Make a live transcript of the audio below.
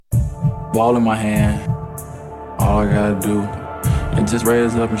Ball in my hand. All I gotta do is just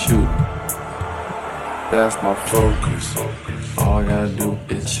raise up and shoot. That's my focus. All I gotta do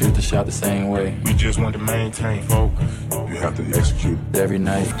is shoot the shot the same way. We just want to maintain focus. You have to execute every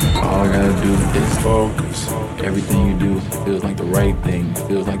night. All I gotta do is focus. Everything you do feels like the right thing,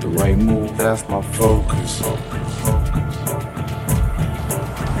 feels like the right move. That's my focus. You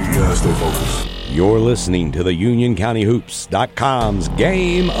gotta stay focused. You're listening to the UnionCountyHoops.com's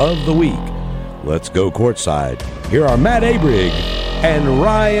Game of the Week. Let's go courtside. Here are Matt Abrig and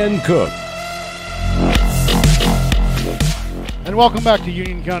Ryan Cook. And welcome back to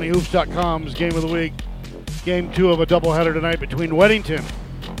UnionCountyHoops.com's Game of the Week. Game 2 of a doubleheader tonight between Weddington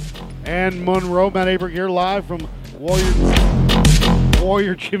and Monroe. Matt Abrig here live from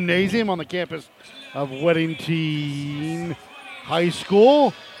Warrior Gymnasium on the campus of Weddington High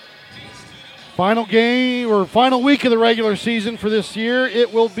School. Final game or final week of the regular season for this year.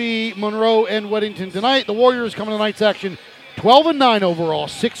 It will be Monroe and Weddington tonight. The Warriors coming to tonight's action 12-9 overall,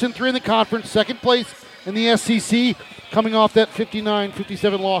 6-3 in the conference, second place in the SEC, coming off that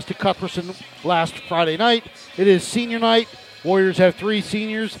 59-57 loss to Cuthbertson last Friday night. It is senior night. Warriors have three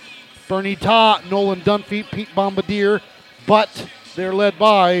seniors, Bernie Ta, Nolan Dunphy, Pete Bombardier, but they're led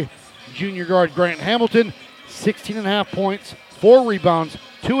by junior guard Grant Hamilton, 16.5 points, 4 rebounds,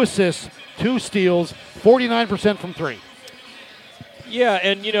 2 assists, 2 steals, 49% from 3. Yeah,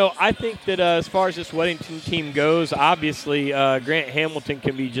 and, I think that as far as this Weddington team goes, obviously Grant Hamilton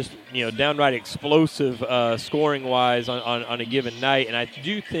can be just, downright explosive scoring-wise on a given night, and I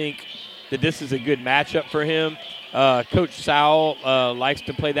do think that this is a good matchup for him. Coach Sowell likes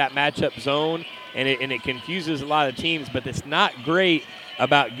to play that matchup zone, and it confuses a lot of teams, but it's not great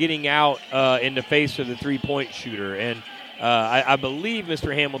about getting out in the face of the three-point shooter. And I believe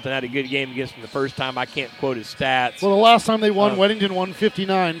Mr. Hamilton had a good game against him the first time. I can't quote his stats. Well, the last time they won, Weddington won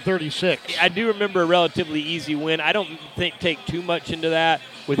 59-36. I do remember a relatively easy win. I don't take too much into that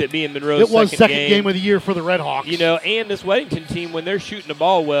with it being Monroe's second game. It was second game. Game of the year for the Red Hawks. And this Weddington team, when they're shooting the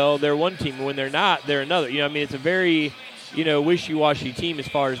ball well, they're one team. And when they're not, they're another. It's a very, wishy-washy team as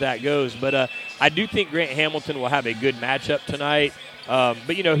far as that goes. But I do think Grant Hamilton will have a good matchup tonight. But,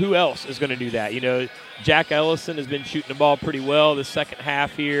 who else is going to do that? Jack Ellison has been shooting the ball pretty well the second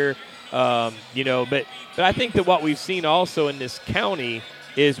half here, but I think that what we've seen also in this county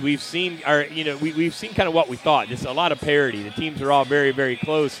is we've seen we've seen kind of what we thought, just a lot of parity. The teams are all very, very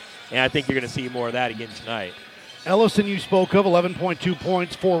close, and I think you're going to see more of that again tonight. Ellison, you spoke of, 11.2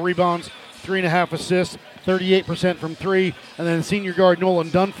 points, 4 rebounds, 3.5 assists, 38% from 3, and then senior guard Nolan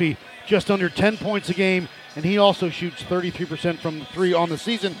Dunphy, just under 10 points a game. And he also shoots 33% from 3 on the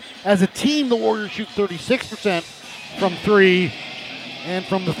season. As a team, the Warriors shoot 36% from 3. And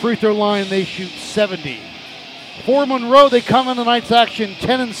from the free throw line, they shoot 70. For Monroe, they come in tonight's action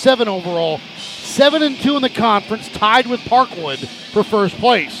 10-7 overall. 7-2 in the conference, tied with Parkwood for first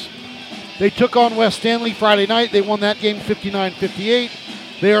place. They took on West Stanley Friday night. They won that game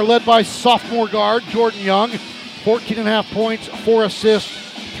 59-58. They are led by sophomore guard Jordan Young. 14.5 points, 4 assists,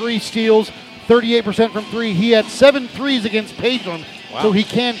 3 steals. 38% from 3. He had 7 threes against Pageland, so he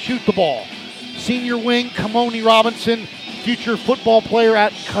can shoot the ball. Senior wing, Kamoni Robinson, future football player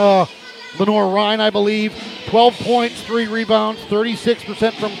at Lenore Rhine, I believe. 12 points, 3 rebounds,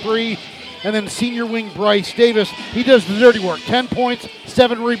 36% from 3. And then senior wing, Bryce Davis. He does the dirty work. 10 points,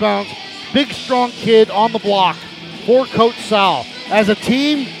 7 rebounds. Big, strong kid on the block for Coach Sowell. As a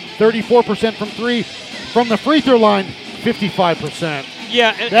team, 34% from 3. From the free throw line, 55%.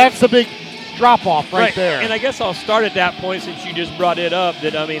 Yeah. That's a big drop-off right there. And I guess I'll start at that point since you just brought it up.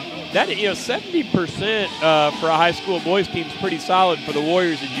 That 70% for a high school boys team is pretty solid for the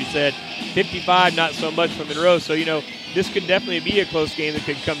Warriors, as you said. 55, not so much for Monroe. So this could definitely be a close game that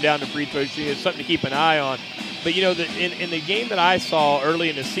could come down to free throws. It's something to keep an eye on. But in the game that I saw early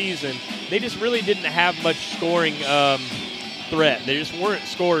in the season, they just really didn't have much scoring threat. There just weren't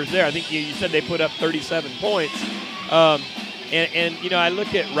scorers there. I think you said they put up 37 points. And I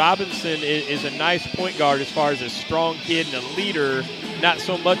look at Robinson is a nice point guard as far as a strong kid and a leader, not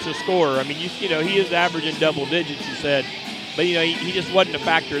so much a scorer. I mean, he is averaging double digits, you said, but he just wasn't a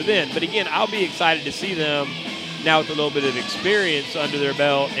factor then. But again, I'll be excited to see them now with a little bit of experience under their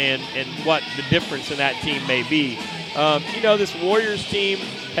belt and what the difference in that team may be. This Warriors team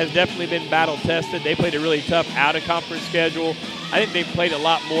has definitely been battle tested. They played a really tough out of conference schedule. I think they've played a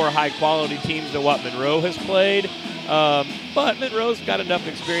lot more high quality teams than what Monroe has played. But Monroe's got enough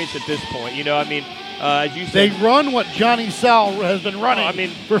experience at this point. As you said, they run what Johnny Sowell has been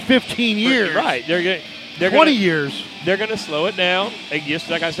running for 15 years. Right. They're 20 years. They're going to slow it down. And just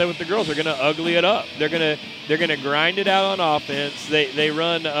like I said with the girls, they're going to ugly it up. They're going to grind it out on offense. They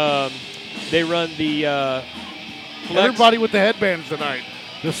run They run the flex. Everybody with the headbands tonight.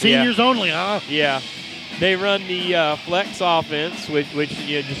 The seniors only, huh? Yeah. They run the flex offense, which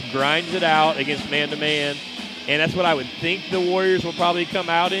just grinds it out against man-to-man. And that's what I would think the Warriors will probably come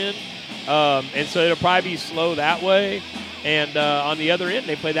out in. And so it'll probably be slow that way. And on the other end,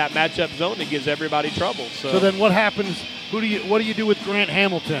 they play that matchup zone that gives everybody trouble. So then what happens? What do you do with Grant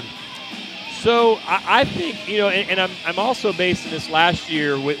Hamilton? So I think, and I'm also basing this last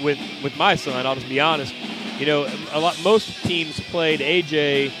year with my son. I'll just be honest. Most teams played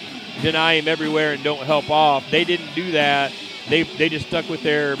AJ, deny him everywhere and don't help off. They didn't do that. They just stuck with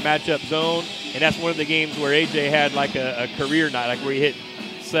their matchup zone, and that's one of the games where AJ had like a career night, like where he hit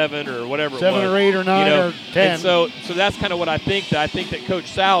 7 or whatever. 7 or 8 or 9 or 10. And so that's kind of what I think. I think that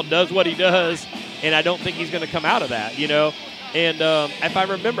Coach Sal does what he does, and I don't think he's going to come out of that. And if I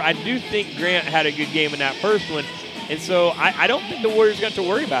remember, I do think Grant had a good game in that first one. And so I don't think the Warriors got to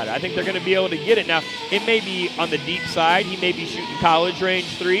worry about it. I think they're going to be able to get it. Now, it may be on the deep side. He may be shooting college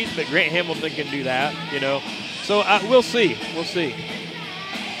range threes, but Grant Hamilton can do that, So we'll see. We'll see.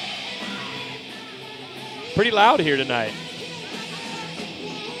 Pretty loud here tonight.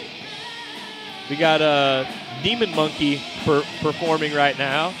 We got Demon Monkey performing right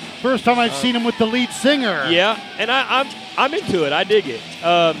now. First time I've seen him with the lead singer. Yeah, and I'm into it. I dig it.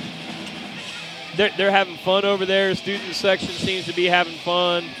 They're having fun over there. Student section seems to be having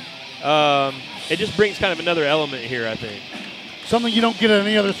fun. It just brings kind of another element here, I think. Something you don't get at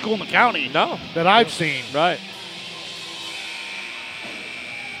any other school in the county. No. That I've seen. Right.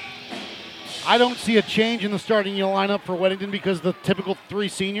 I don't see a change in the starting lineup for Weddington because the typical 3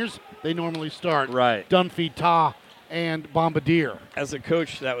 seniors, they normally start. Right. Dunphy, Ta, and Bombardier. As a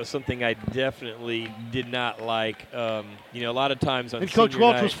coach, that was something I definitely did not like. A lot of times on and Coach senior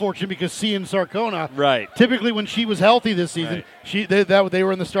Welch night, was fortunate because Cian Sarcona, right. Typically when she was healthy this season, right. they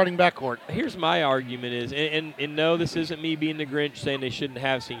were in the starting backcourt. Here's my argument is, and no, this isn't me being the Grinch saying they shouldn't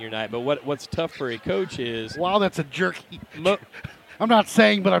have senior night, but what's tough for a coach is. Wow, that's a jerky. I'm not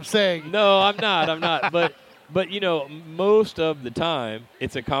saying, but I'm saying. No, I'm not. But most of the time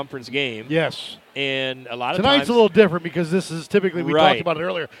it's a conference game. Yes. And a lot of tonight's times, a little different because this is typically we right. talked about it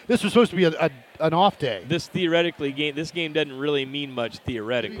earlier. This was supposed to be an off day. This game doesn't really mean much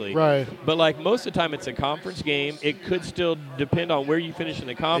theoretically. Right. But like most of the time, it's a conference game. It could still depend on where you finish in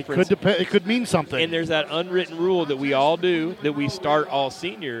the conference. It could mean something. And there's that unwritten rule that we all do that we start all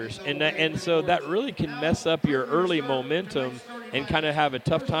seniors, and so that really can mess up your early momentum and kind of have a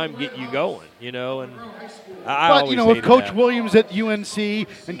tough time getting you going. And if Coach Williams at UNC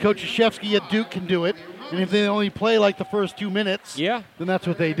and Coach Krzyzewski at Duke can do it, and if they only play like the first 2 minutes, then that's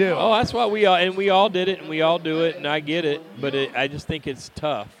what they do. Oh, that's why we all did it, and we all do it, and I get it. But I just think it's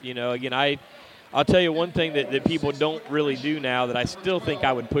tough. Again, I'll tell you one thing that people don't really do now that I still think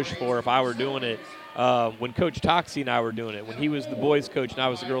I would push for if I were doing it. When Coach Toxie and I were doing it, when he was the boys' coach and I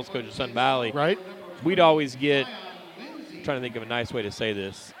was the girls' coach at Sun Valley, right? We'd always get. I'm trying to think of a nice way to say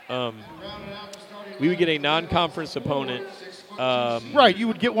this. We would get a non-conference opponent. Right, you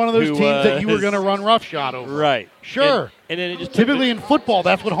would get one of those teams that you were going to run roughshod over. Right. Sure. And then it just typically in football,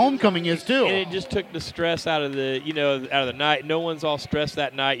 that's what homecoming is too. And it just took the stress out of the night. No one's all stressed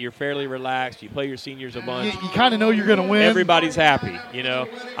that night. You're fairly relaxed. You play your seniors a bunch. You kind of know you're going to win. Everybody's happy.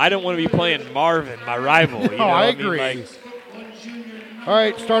 I don't want to be playing Marvin, my rival. I agree. All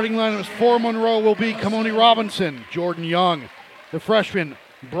right, starting lineups for Monroe will be Kamoni Robinson, Jordan Young, the freshman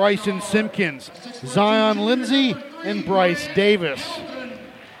Bryson Simpkins, Zion Lindsay, and Bryce Davis.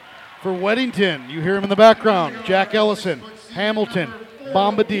 For Weddington, you hear him in the background, Jack Ellison, Hamilton,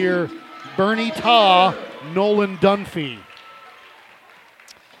 Bombardier, Bernie Ta, Nolan Dunphy.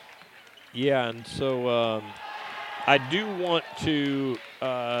 Yeah, and so I do want to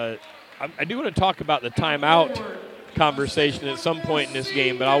talk about the timeout conversation at some point in this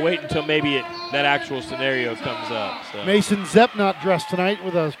game, but I'll wait until maybe that actual scenario comes up. So. Mason Zepp not dressed tonight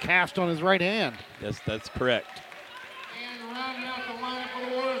with a cast on his right hand. Yes, that's correct. And rounding out the lineup for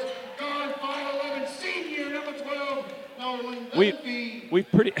the Warriors, guard 5'11", senior number 12, Nolan Dunphy. We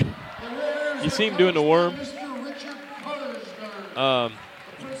pretty. You see him doing the worm. Yeah,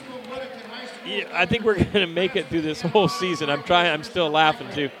 I think we're going to make it through this whole season. I'm still laughing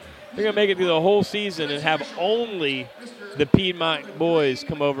too. They're going to make it through the whole season and have only the Piedmont boys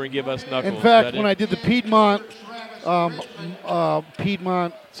come over and give us knuckles. In fact, when I did the Piedmont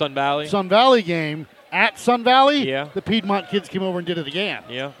Sun Valley game at Sun Valley, yeah, the Piedmont kids came over and did it again.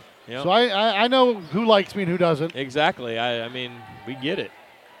 Yeah. Yeah. So I know who likes me and who doesn't. Exactly. I mean, we get it.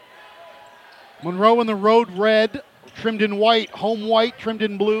 Monroe in the road red, trimmed in white, home white, trimmed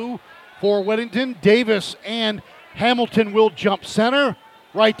in blue for Weddington. Davis and Hamilton will jump center.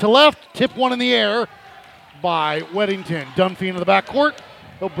 Right to left, tip one in the air by Weddington. Dunphy into the backcourt.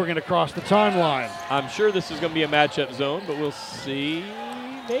 He'll bring it across the timeline. I'm sure this is going to be a matchup zone, but we'll see.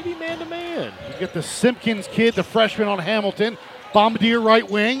 Maybe man-to-man. You get the Simpkins kid, the freshman on Hamilton. Bombardier right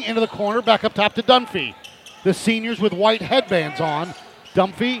wing, into the corner, back up top to Dunphy. The seniors with white headbands on.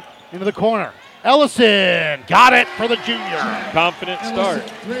 Dunphy into the corner. Ellison got it for the junior. Confident start.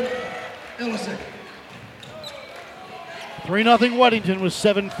 Ellison. 3-0 Weddington with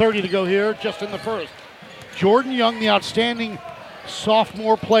 7:30 to go here just in the first. Jordan Young, the outstanding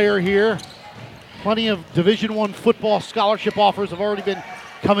sophomore player here. Plenty of Division I football scholarship offers have already been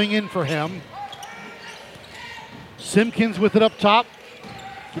coming in for him. Simpkins with it up top.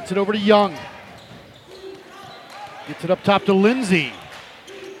 Gets it over to Young. Gets it up top to Lindsay.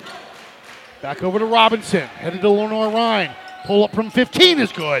 Back over to Robinson. Headed to Lenore Ryan. Pull up from 15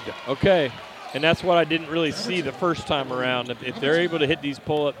 is good. Okay. And that's what I didn't really see the first time around. If they're able to hit these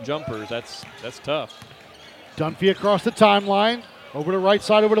pull-up jumpers, that's tough. Dunphy across the timeline. Over to right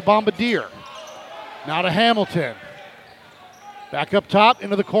side, over to Bombardier. Now to Hamilton. Back up top,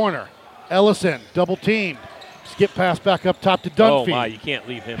 into the corner. Ellison, double teamed. Skip pass back up top to Dunphy. Oh, my, you can't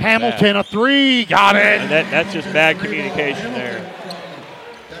leave him. Hamilton, a three, got it. And that's just bad communication there.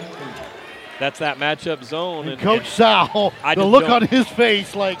 That's that matchup zone. And Coach Sal, the look on his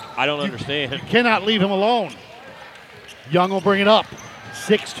face like I don't understand. You cannot leave him alone. Young will bring it up.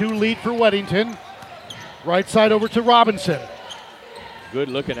 6-2 lead for Weddington. Right side over to Robinson. Good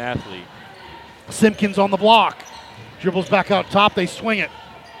looking athlete. Simpkins on the block. Dribbles back out top. They swing it.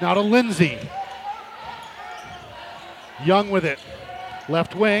 Now to Lindsay. Young with it.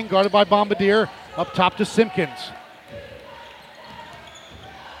 Left wing, guarded by Bombardier. Up top to Simpkins.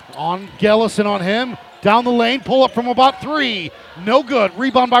 On Gellison on him. Down the lane. Pull up from about 3. No good.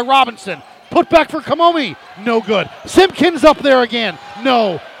 Rebound by Robinson. Put back for Kamomi. No good. Simpkins up there again.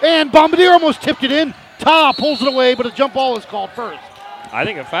 No. And Bombardier almost tipped it in. Ta pulls it away, but a jump ball is called first. I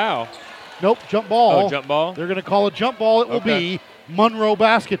think a foul. Nope, jump ball. Oh, jump ball? They're going to call a jump ball. It will be Monroe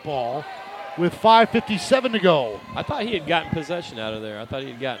basketball with 5:57 to go. I thought he had gotten possession out of there. I thought he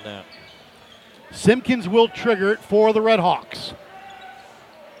had gotten that. Simpkins will trigger it for the Red Hawks.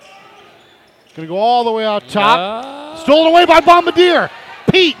 Going to go all the way out top. Stolen away by Bombardier.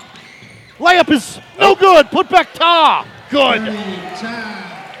 Pete. Layup is no good. Put back Ta. Good.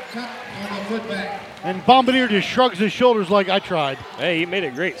 Time on the putback. And Bombardier just shrugs his shoulders like, I tried. Hey, he made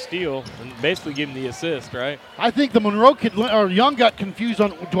a great steal and basically gave him the assist, right? I think the Monroe kid, or Young, got confused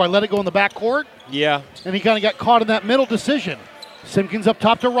on, do I let it go in the backcourt? Yeah. And he kind of got caught in that middle decision. Simpkins up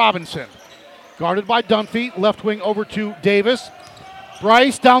top to Robinson. Guarded by Dunphy. Left wing over to Davis.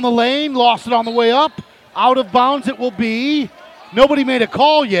 Bryce down the lane. Lost it on the way up. Out of bounds it will be. Nobody made a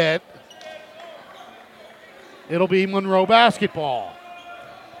call yet. It'll be Monroe basketball.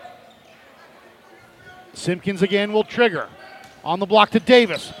 Simpkins again will trigger. On the block to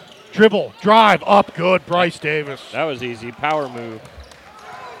Davis. Dribble, drive, up, good, Bryce Davis. That was easy. Power move.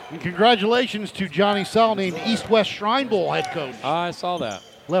 And congratulations to Johnny Sell, named East-West Shrine Bowl head coach. I saw that.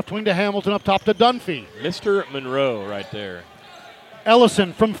 Left wing to Hamilton, up top to Dunphy. Mr. Monroe right there.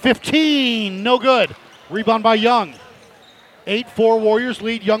 Ellison from 15, no good. Rebound by Young. 8-4 Warriors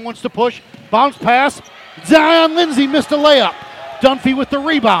lead. Young wants to push. Bounce pass. Zion Lindsay missed a layup. Dunphy with the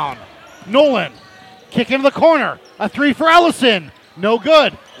rebound. Nolan. Kick into the corner. A 3 for Ellison. No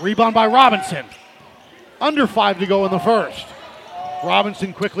good. Rebound by Robinson. Under 5 to go in the first.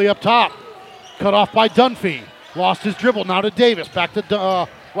 Robinson quickly up top. Cut off by Dunphy. Lost his dribble. Now to Davis. Back to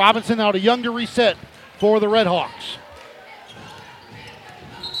Robinson. Now to Young to reset for the Red Hawks.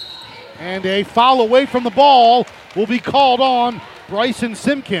 And a foul away from the ball will be called on Bryson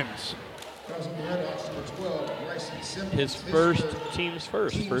Simpkins. His first, team's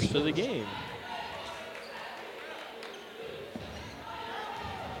first of the game.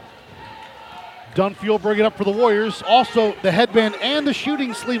 Dunphy will bring it up for the Warriors. Also, the headband and the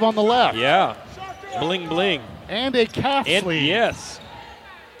shooting sleeve on the left. Yeah. Bling, bling. And a calf sleeve. Yes.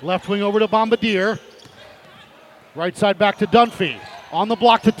 Left wing over to Bombardier. Right side back to Dunphy. On the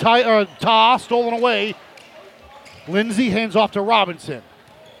block to Ta, stolen away. Lindsay hands off to Robinson.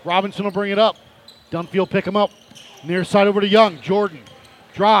 Robinson will bring it up. Dunphy will pick him up. Near side over to Young. Jordan.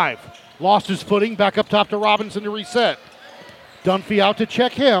 Drive. Lost his footing. Back up top to Robinson to reset. Dunphy out to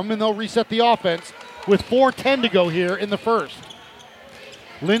check him, and they'll reset the offense with 4:10 to go here in the first.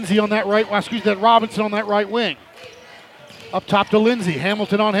 Lindsay on that right, Robinson on that right wing. Up top to Lindsay,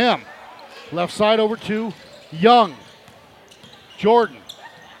 Hamilton on him. Left side over to Young. Jordan.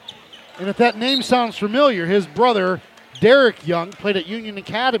 And if that name sounds familiar, his brother, Derek Young, played at Union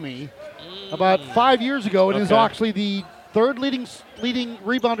Academy about 5 years ago and is actually the third leading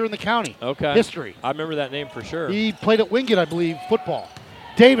rebounder in the county. Okay. History. I remember that name for sure. He played at Wingate, I believe, football.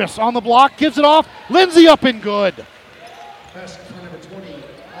 Davis on the block, gives it off. Lindsay up and good. Basket for number 20,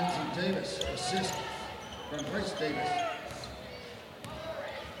 Lindsay Davis. Assist from Bryce Davis.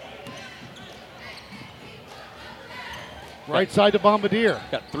 Right side to Bombardier.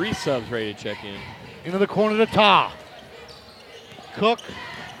 Got 3 subs ready to check in. Into the corner to Ta. Cook,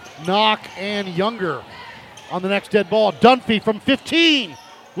 Knock, and Younger on the next dead ball. Dunphy from 15.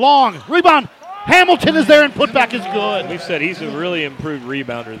 Long. Rebound. Hamilton is there and putback is good. We've said he's a really improved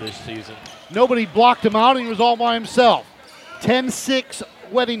rebounder this season. Nobody blocked him out and he was all by himself. 10-6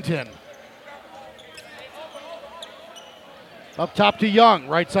 Weddington. Up top to Young.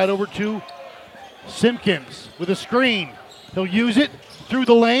 Right side over to Simpkins with a screen. He'll use it through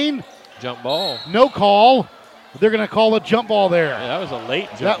the lane. Jump ball. No call. They're going to call a jump ball there. Yeah, that was a late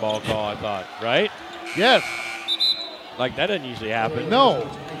jump ball call, I thought, right? Yes. Like, that doesn't usually happen.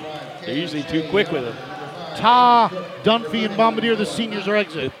 No. They're usually too quick with them. Ta, Dunphy, and Bombardier, the seniors are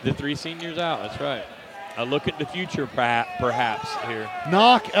exit. The 3 seniors out, that's right. A look at the future, perhaps, here.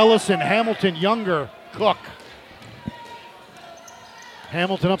 Knock, Ellison, Hamilton, Younger, Cook.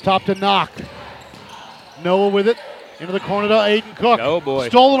 Hamilton up top to Knock. Noah with it. Into the corner to Aiden Cook. Oh, boy.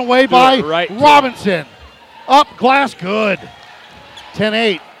 Stolen away by right Robinson. Up, glass, good.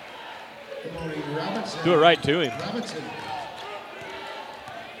 10-8. Do it right to him.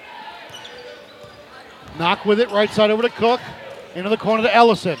 Knock with it, right side over to Cook. Into the corner to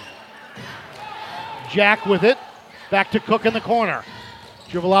Ellison. Jack with it. Back to Cook in the corner.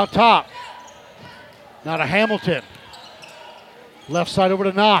 Dribble out top. Now to Hamilton. Left side over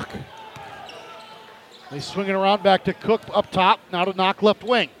to Knock. They swing it around back to Cook up top. Now to Knock left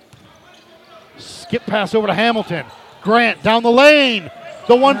wing. Skip pass over to Hamilton. Grant down the lane.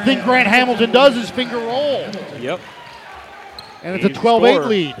 The one thing Grant Hamilton does is finger roll. Yep. And it's a 12-8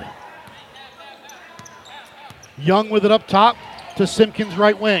 lead. Young with it up top to Simpkins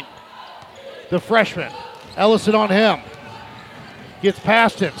right wing. The freshman. Ellison on him. Gets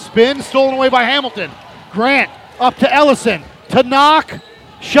past him. Spin, stolen away by Hamilton. Grant up to Ellison. To Knock.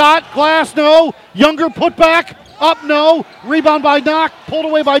 Shot, glass, no. Younger put back. Up, no. Rebound by Knock. Pulled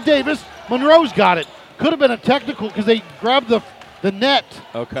away by Davis. Monroe's got it. Could have been a technical because they grabbed the net.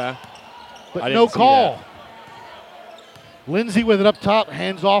 Okay. But no call. Lindsay with it up top.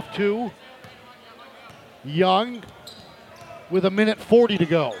 Hands off to Young with 1:40 to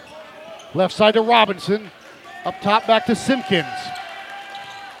go. Left side to Robinson. Up top back to Simpkins.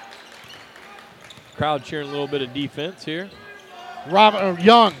 Crowd cheering a little bit of defense here.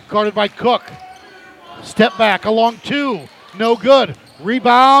 Young guarded by Cook. Step back along 2. No good.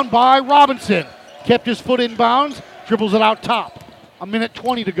 Rebound by Robinson. Kept his foot in bounds. Dribbles it out top.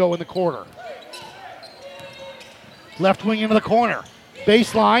 1:20 to go in the quarter. Left wing into the corner.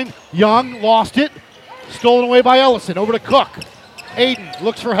 Baseline. Young lost it. Stolen away by Ellison. Over to Cook. Aiden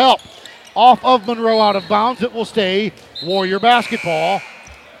looks for help. Off of Monroe, out of bounds. It will stay Warrior basketball.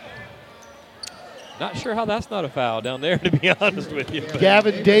 Not sure how that's not a foul down there, to be honest with you.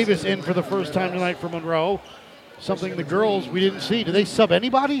 Gavin Davis in for the first time tonight for Monroe. Something the girls we didn't see. Did they sub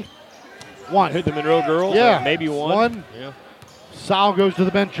anybody? One. The Monroe girls? Yeah. Maybe one. Yeah. Sal goes to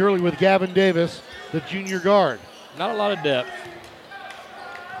the bench early with Gavin Davis, the junior guard. Not a lot of depth.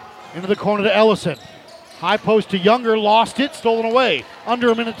 Into the corner to Ellison. High post to Younger, lost it, stolen away.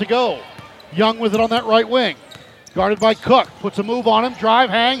 Under a minute to go. Young with it on that right wing. Guarded by Cook, puts a move on him, drive,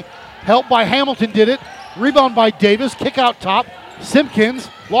 hang. Help by Hamilton did it. Rebound by Davis, kick out top. Simpkins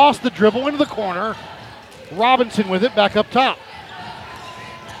lost the dribble into the corner. Robinson with it, back up top.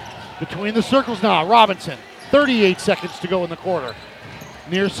 Between the circles now, Robinson. 38 seconds to go in the quarter.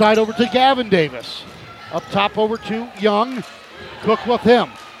 Near side over to Gavin Davis. Up top over to Young. Cook with him.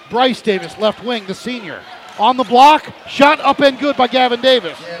 Bryce Davis, left wing, the senior. On the block, shot up and good by Gavin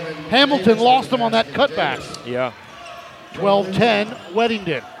Davis. Hamilton lost him on that cutback. Yeah. 12-10,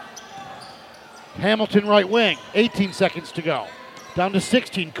 Weddington. Hamilton right wing, 18 seconds to go. Down to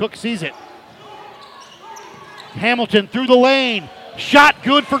 16, Cook sees it. Hamilton through the lane. Shot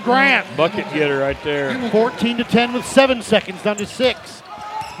good for Grant. Bucket getter right there. 14-10 with 7 seconds, down to 6.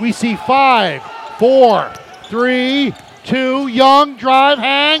 We see 5, 4, 3, 2, Young, drive,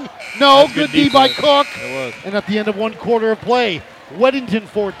 hang. No, good D by Cook. It was. And at the end of 1 quarter of play, Weddington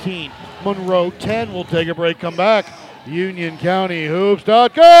 14, Monroe 10. We'll take a break, come back.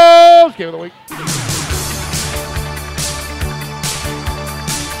 UnionCountyHoops.com. Game of the week.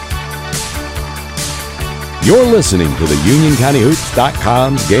 You're listening to the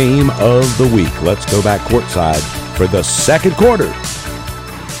UnionCountyHoops.com's Game of the Week. Let's go back courtside for the second quarter.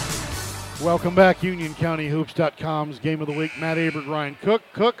 Welcome back, UnionCountyHoops.com's Game of the Week. Matt Aberg, Ryan Cook.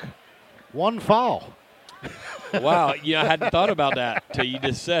 Cook, one foul. Wow, I hadn't thought about that till you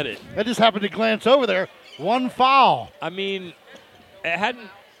just said it. I just happened to glance over there. One foul. I mean, it hadn't,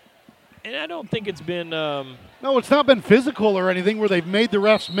 and I don't think it's been. No, it's not been physical or anything where they've made the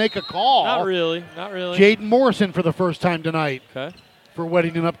refs make a call. Not really. Jaden Morrison for the first time tonight. Okay. For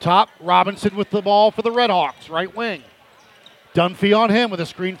Weddington up top. Robinson with the ball for the Redhawks, right wing. Dunphy on him with a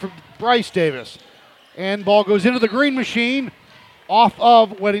screen from Bryce Davis. And ball goes into the green machine. Off of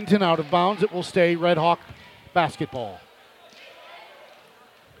Weddington, out of bounds. It will stay Redhawk basketball.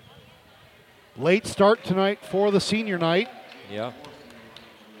 Late start tonight for the senior night. Yeah.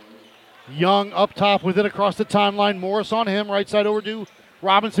 Young up top with it across the timeline. Morris on him. Right side over to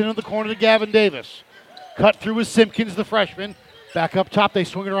Robinson in the corner to Gavin Davis. Cut through with Simpkins, the freshman. Back up top. They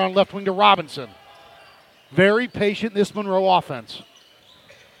swing it around left wing to Robinson. Very patient, this Monroe offense.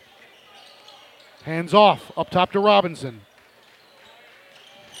 Hands off. Up top to Robinson.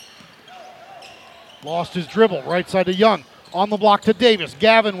 Lost his dribble. Right side to Young. On the block to Davis.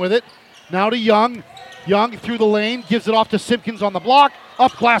 Gavin with it. Now to Young. Young through the lane. Gives it off to Simpkins on the block.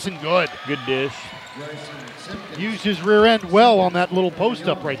 Up class and good. Good dish. Used his rear end well on that little post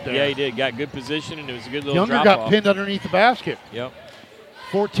up right there. Yeah, he did. Got good position, and it was a good little Younger drop got off. pinned underneath the basket. Yep.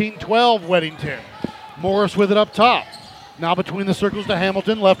 14-12 Weddington. Morris with it up top. Now between the circles to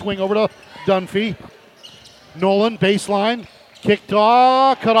Hamilton. Left wing over to Dunphy. Nolan, baseline. Kicked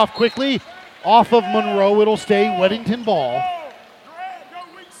off. Cut off quickly. Off of Monroe. It'll stay Weddington ball.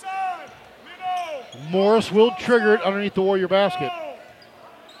 Morris will trigger it underneath the Warrior basket.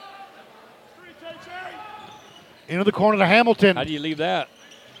 Into the corner to Hamilton. How do you leave that?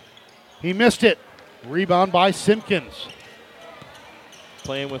 He missed it. Rebound by Simpkins.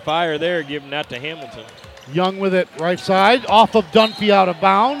 Playing with fire there, giving that to Hamilton. Young with it right side. Off of Dunphy out of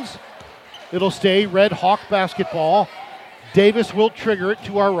bounds. It'll stay Red Hawk basketball. Davis will trigger it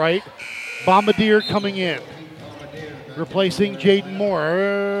to our right. Bombardier coming in. Replacing Jaden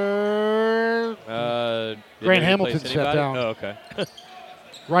Moore. Grant Hamilton stepped down. Oh, okay.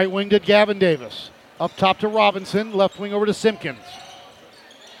 Right wing to Gavin Davis. Up top to Robinson. Left wing over to Simpkins.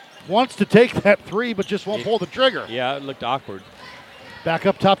 Wants to take that three, but just won't pull the trigger. Yeah, it looked awkward. Back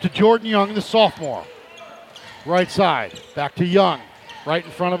up top to Jordan Young, the sophomore. Right side. Back to Young. Right in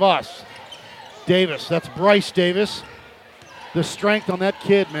front of us. Davis. That's Bryce Davis. The strength on that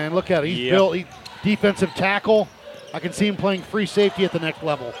kid, man. Look at it. He's built. Defensive tackle. I can see him playing free safety at the next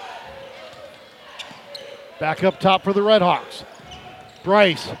level. Back up top for the Redhawks.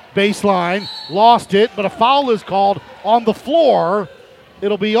 Bryce, baseline, lost it, but a foul is called on the floor.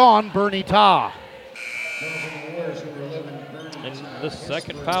 It'll be on Bernie Ta. And the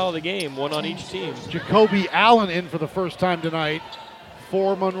second foul of the game, one on each team. Jacoby Allen in for the first time tonight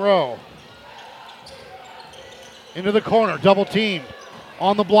for Monroe. Into the corner, double teamed.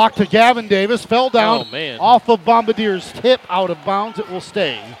 On the block to Gavin Davis, fell down off of Bombardier's hip, out of bounds. It will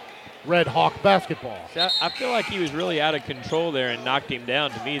stay Red Hawk basketball. See, I feel like he was really out of control there and knocked him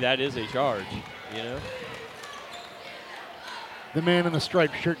down. To me, that is a charge, you know? The man in the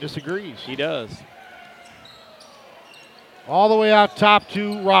striped shirt disagrees. He does. All the way out top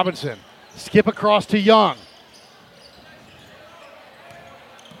to Robinson. Skip across to Young.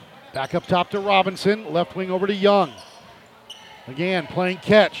 Back up top to Robinson. Left wing over to Young. Again, playing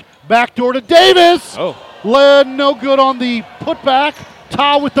catch. Backdoor to Davis. Oh. Led no good on the putback.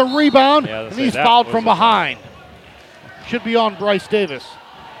 Ta with the rebound. Yeah, and he's fouled from behind. Should be on Bryce Davis.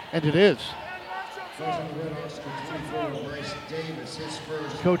 And it is.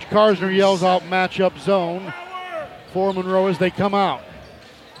 Coach Karsner yells out matchup zone for Monroe as they come out.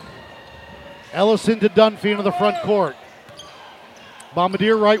 Ellison to Dunphy into the front court.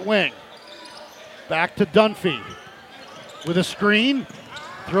 Bombardier right wing. Back to Dunphy. With a screen.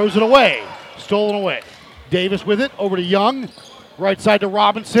 Throws it away. Stolen away. Davis with it. Over to Young. Right side to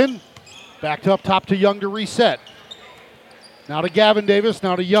Robinson. Back to up top to Young to reset. Now to Gavin Davis.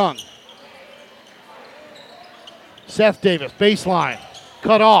 Now to Young. Seth Davis. Baseline.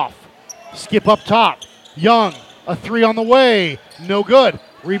 Cut off. Skip up top. Young. A three on the way. No good.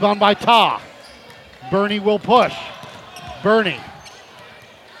 Rebound by Ta. Bernie will push. Bernie.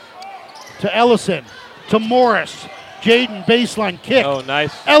 To Ellison. To Morris. Jaden baseline kick. Oh,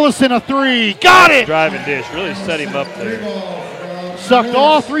 nice. Ellison a three. Got it! Driving dish. Really set him up there. Sucked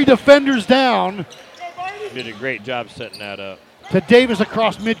all three defenders down. Did a great job setting that up. To Davis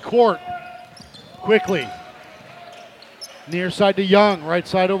across midcourt. Quickly. Near side to Young. Right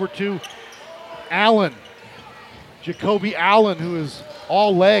side over to Allen. Jacoby Allen, who is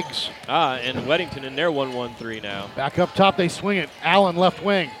all legs. And Weddington in their 1-1-3 now. Back up top, they swing it. Allen left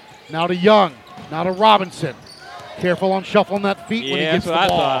wing. Now to Young. Now to Robinson. Careful on shuffling that feet when he Yeah, gets that's the what I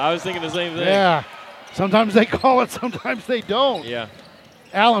ball. thought. I was thinking the same thing. Yeah. Sometimes they call it, sometimes they don't. Yeah.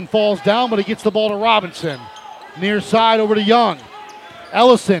 Allen falls down, but he gets the ball to Robinson. Near side over to Young.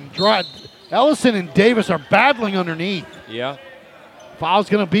 Ellison and Davis are battling underneath. Yeah. Foul's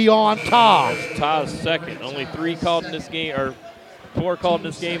going to be on Ta. Ta's second. Only 3 called in this game, or 4 called in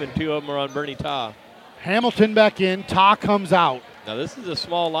this game, and 2 of them are on Bernie Ta. Hamilton back in. Ta comes out. Now, this is a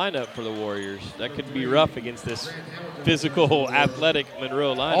small lineup for the Warriors. That could be rough against this physical, athletic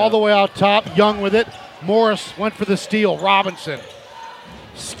Monroe lineup. All the way out top. Young with it. Morris went for the steal. Robinson.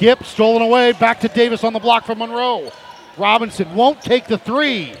 Skip, stolen away. Back to Davis on the block from Monroe. Robinson won't take the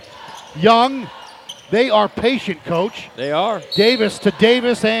 3. Young, they are patient, Coach. They are. Davis to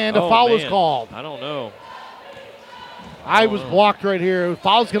Davis, and a foul is called. I don't know. I was blocked right here.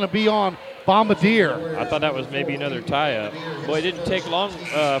 Foul's going to be on Bombardier. I thought that was maybe another tie-up. Boy, it didn't take long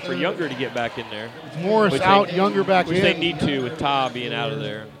for Younger to get back in there. Morris out, Younger back which in. they need to with Ta being out of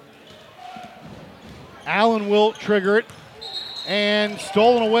there. Allen will trigger it. And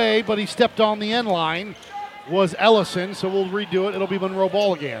stolen away, but he stepped on the end line, was Ellison, so we'll redo it. It'll be Monroe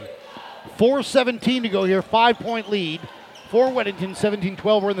ball again. 4:17 to go here, 5-point lead for Weddington,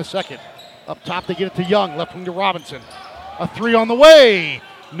 17-12. We're in the second. Up top, they get it to Young, left wing to Robinson. A 3 on the way.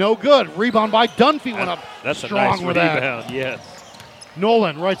 No good. Rebound by Dunphy went up That's strong a nice with rebound, that. yes.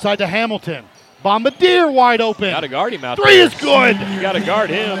 Nolan, right side to Hamilton. Bombardier wide open. Got to guard him out 3 there. is good. You got to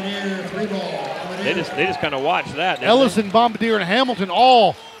guard him. They just kind of watch that. didn't Ellison, Bombardier, and Hamilton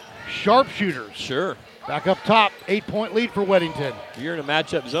all sharpshooters. they? Sure. Back up top, 8-point lead for Weddington. If you're in a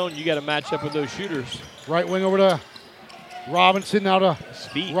matchup zone, you got to match up with those shooters. Right wing over to Robinson, now to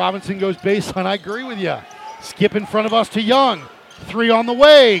Speed. Robinson goes baseline. I agree with you. Skip in front of us to Young. 3 on the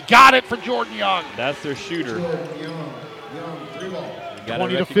way. Got it for Jordan Young. That's their shooter. You got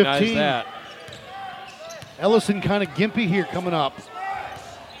 20 to to recognize 15. that. Ellison kind of gimpy here coming up.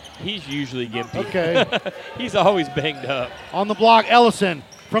 He's usually gimpy. Okay. He's always banged up. On the block, Ellison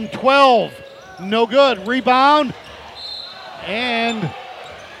from 12. No good. Rebound. And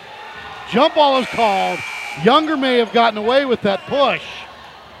jump ball is called. Younger may have gotten away with that push.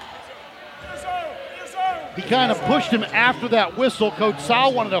 He kind of pushed him after that whistle. Coach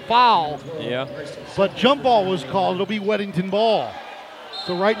Sal wanted a foul, Yeah. but jump ball was called. It'll be Weddington ball.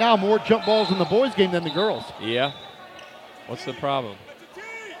 So right now, more jump balls in the boys' game than the girls. Yeah. What's the problem?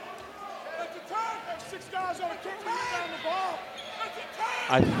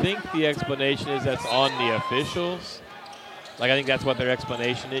 I think the explanation is that's on the officials. Like, I think that's what their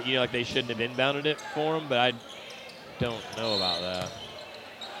explanation is. You know, like they shouldn't have inbounded it for them, but I don't know about that.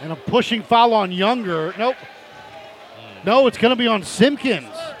 And a pushing foul on Younger. Nope. No, it's going to be on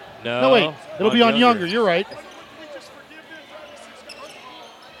Simpkins. No, wait. It'll be on Younger. You're right.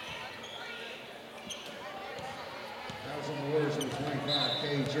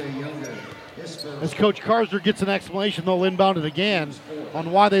 As Coach Karsner gets an explanation, they'll inbound it again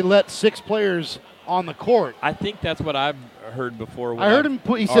on why they let 6 players on the court. I think that's what I've heard before. I heard him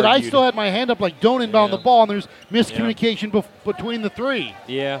he said, I still had my hand up like, don't inbound Yeah. the ball, and there's miscommunication between the 3.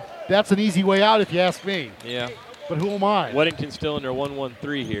 Yeah, That's an easy way out if you ask me. yeah. But who am I? Weddington's still in their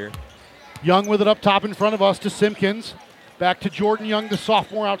 1-1-3 here. Young with it up top in front of us to Simpkins. Back to Jordan Young, the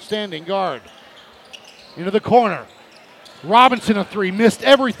sophomore outstanding guard. Into the corner. Robinson a 3, missed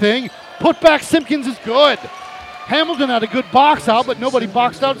everything. Put back Simpkins is good. Hamilton had a good box out, but nobody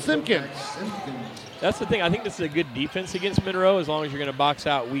boxed out Simpkins. That's the thing. I think this is a good defense against Monroe as long as you're going to box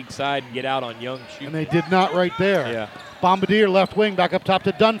out weak side and get out on Young And shooting. they did not right there. Yeah. Bombardier left wing back up top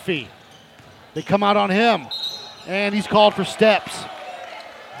to Dunphy. They come out on him, and he's called for steps.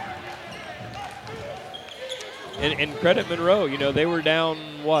 And credit Monroe. You know, they were down,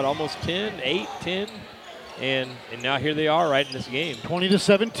 almost 10, 8, 10. And now here they are right in this game.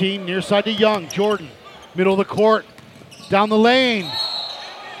 20-17, near side to Young. Jordan, middle of the court, down the lane.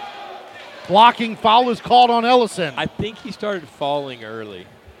 Blocking foul is called on Ellison. I think he started falling early.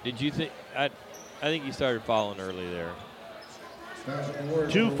 Did you think? I think he started falling early there.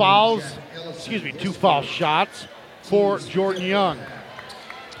 2 foul shots for Jordan Young.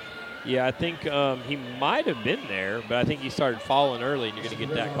 Yeah, I think he might have been there, but I think he started falling early, and you're going to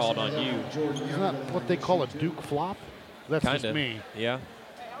get that called on you. Isn't that what they call a Duke flop? That's Kinda. just me. Yeah.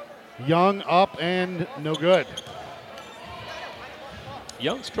 Young up and no good.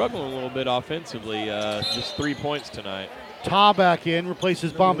 Young struggling a little bit offensively, just 3 points tonight. Ta back in,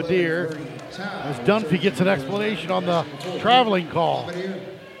 replaces Bombardier. As Dunphy gets an explanation on the traveling call.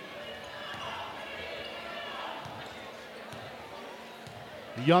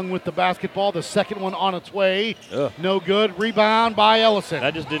 Young with the basketball. The second one on its way. Ugh. No good. Rebound by Ellison.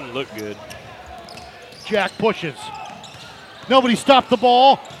 That just didn't look good. Jack pushes. Nobody stopped the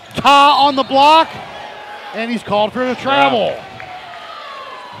ball. Ta on the block. And he's called for a travel. Wow.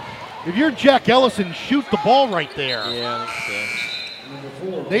 If you're Jack Ellison, shoot the ball right there. Yeah, I think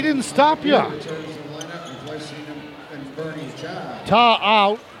so. They didn't stop you. Ta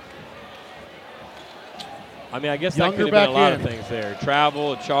out. I mean, I guess Younger that could have been a lot back of things there.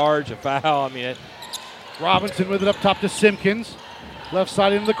 Travel, a charge, a foul. I mean, Robinson with it up top to Simpkins. Left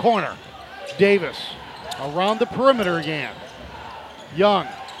side into the corner. Davis around the perimeter again. Young.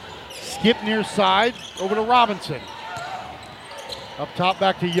 Skip near side over to Robinson. Up top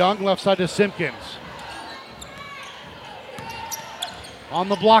back to Young. Left side to Simpkins. On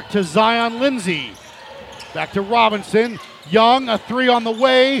the block to Zion Lindsay. Back to Robinson. Young, a three on the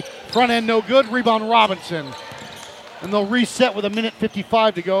way. Front end no good. Rebound Robinson. And they'll reset with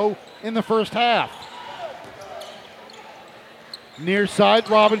 1:55 to go in the first half. Near side,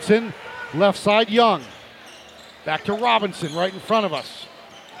 Robinson. Left side, Young. Back to Robinson right in front of us.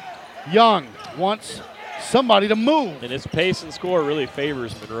 Young wants somebody to move. and his pace and score really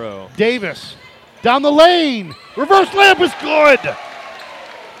favors Monroe. Davis down the lane. Reverse layup is good.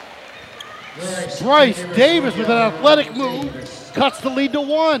 Bryce Davis with an athletic move cuts the lead to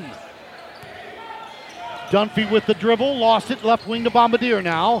 1. Dunphy with the dribble, lost it, left wing to Bombardier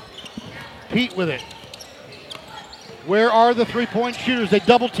now. Pete with it. Where are the three-point shooters? They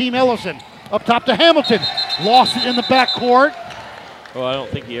double team Ellison. Up top to Hamilton. Lost it in the backcourt. Well, I don't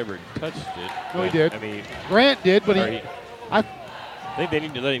think he ever touched it. No, he but, did. I mean, Grant did, but or I think they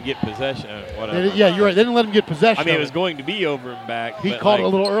need to let him get possession. Whatever. yeah, you're right. They didn't let him get possession. I mean, of it was going to be over and back. He but, called like,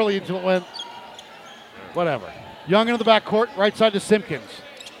 it a little early until it went. Whatever. Young into the backcourt, right side to Simpkins.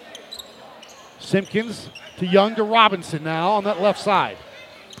 Simpkins to Young to Robinson now on that left side.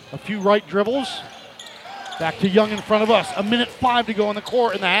 A few right dribbles. Back to Young in front of us. 1:05 to go in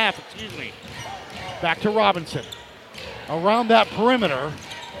the half. Back to Robinson. Around that perimeter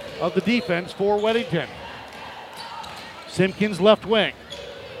of the defense for Weddington. Simpkins left wing.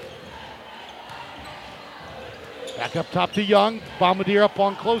 Back up top to Young. Bombardier up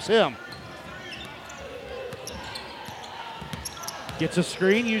on close him. Gets a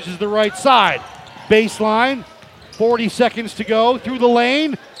screen, uses the right side. Baseline, 40 seconds to go. Through the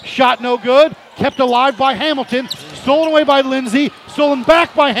lane, shot no good. Kept alive by Hamilton. Stolen away by Lindsay. Stolen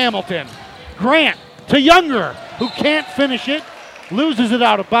back by Hamilton. Grant to Younger, who can't finish it. Loses it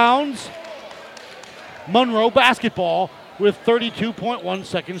out of bounds. Monroe basketball with 32.1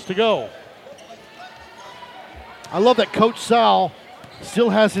 seconds to go. I love that Coach Sal still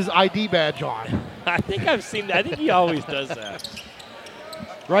has his ID badge on. I think I've seen that. I think he always does that.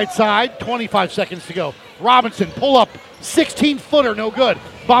 Right side, 25 seconds to go. Robinson, pull up, 16-footer, no good.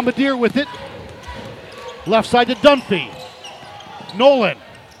 Bombardier with it. Left side to Dunphy. Nolan,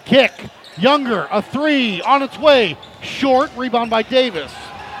 kick. Younger, a three, on its way. Short, rebound by Davis.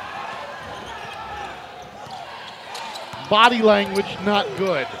 Body language, not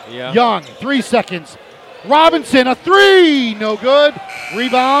good. Yeah. Young, 3 seconds. Robinson, a three, no good.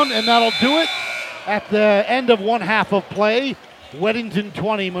 Rebound, and that'll do it at the end of one half of play. Weddington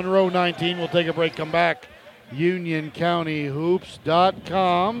 20, Monroe 19. We'll take a break, come back.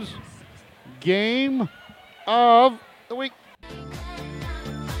 UnionCountyHoops.com's game of the week.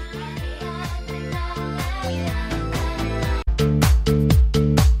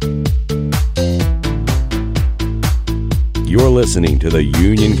 You're listening to the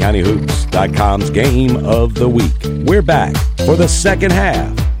UnionCountyHoops.com's game of the week. We're back for the second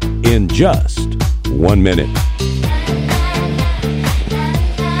half in just 1 minute.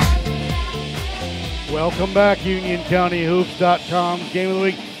 Welcome back, UnionCountyHoops.com's game of the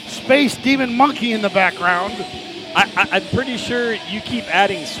week. Space Demon Monkey in the background. I'm pretty sure you keep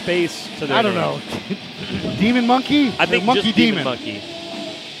adding space to their I don't name. know. Demon Monkey? I think Or Monkey just Demon. Monkey.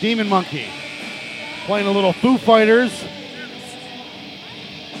 Demon Monkey. Playing a little Foo Fighters.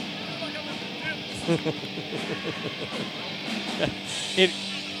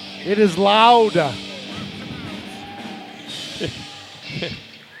 It is loud.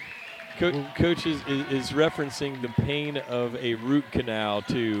 Coach is referencing the pain of a root canal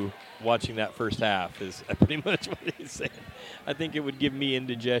to watching that first half is pretty much what he's saying. I think it would give me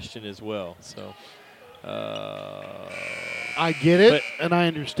indigestion as well. So I get it and I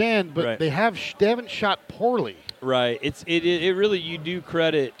understand, but right. they haven't shot poorly. Right. It really, you do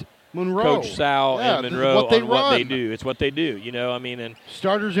credit Monroe. Coach Sal and this is Monroe what they on what they run. do. It's what they do, you know. I mean, and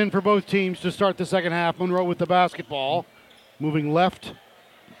Starters in for both teams to start the second half. Monroe with the basketball, moving right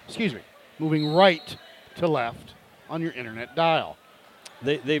to left on your internet dial.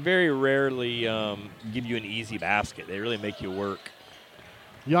 They very rarely give you an easy basket. They really make you work.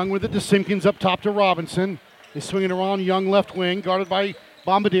 Young with it to Simpkins, up top to Robinson. He's swinging around. Young left wing, guarded by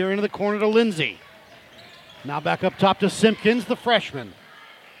Bombardier, into the corner to Lindsay. Now back up top to Simpkins, the freshman.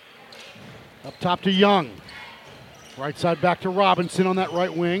 Up top to Young. Right side back to Robinson on that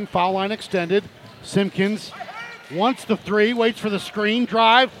right wing. Foul line extended. Simpkins wants the three, waits for the screen,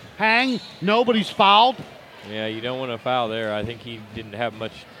 drive, hang. Nobody's fouled. Yeah, you don't want to foul there. I think he didn't have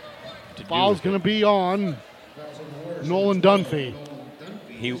much to do. Foul's going to be on Nolan Dunphy.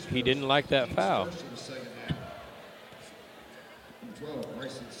 He didn't like that foul.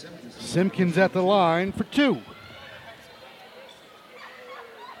 Simpkins at the line for 2.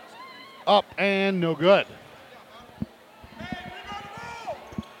 Up and no good.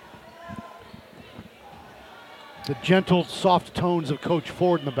 The gentle, soft tones of Coach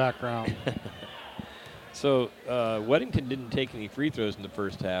Ford in the background. So Weddington didn't take any free throws in the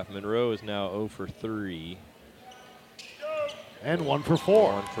first half. Monroe is now 0 for 3. And 1 for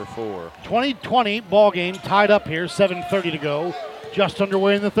 4. 1 for 4. 20-20 ball game tied up here, 7:30 to go. Just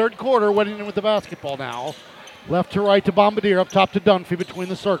underway in the third quarter. Weddington with the basketball now. Left to right to Bombardier, up top to Dunphy between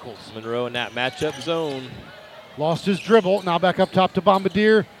the circles. Monroe in that matchup zone. Lost his dribble, now back up top to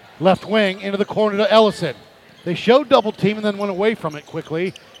Bombardier. Left wing into the corner to Ellison. They showed double team and then went away from it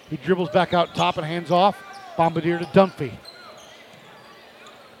quickly. He dribbles back out top and hands off. Bombardier to Dunphy.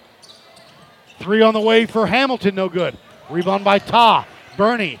 3 on the way for Hamilton, no good. Rebound by Ta.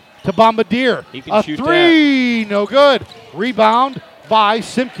 Bernie to Bombardier. He can a shoot 3, no good. Rebound by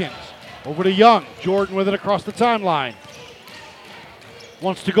Simpkins. Over to Young. Jordan with it across the timeline.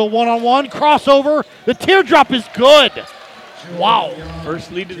 Wants to go one-on-one. Crossover. The teardrop is good. Wow.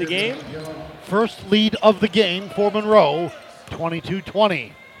 First lead of the game. First lead of the game for Monroe.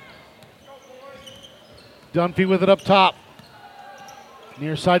 22-20. Dunphy with it up top.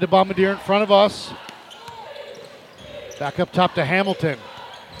 Near side to Bombardier in front of us. Back up top to Hamilton.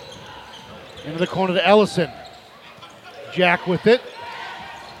 Into the corner to Ellison. Jack with it.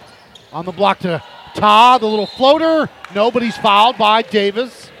 On the block to Ta, the little floater. Nobody's fouled by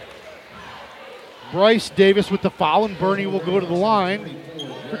Davis. Bryce Davis with the foul, and Bernie will go to the line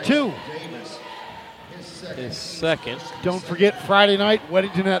for 2. His second. Don't forget Friday night,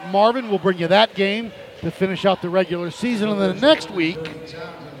 Weddington at Marvin. We'll bring you that game to finish out the regular season. And then next week,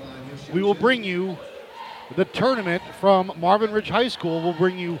 we will bring you the tournament from Marvin Ridge High School. We'll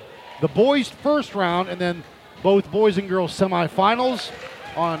bring you the boys' first round and then both boys and girls semifinals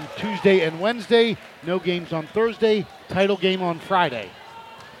on Tuesday and Wednesday. No games on Thursday. Title game on Friday.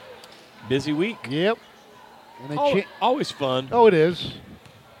 Busy week. Yep. And they Always fun. Oh, it is.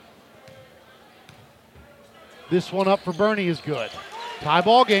 This one up for Bernie is good. Tie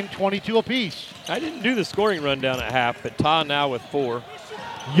ball game, 22 apiece. I didn't do the scoring rundown at half, but Ta now with 4.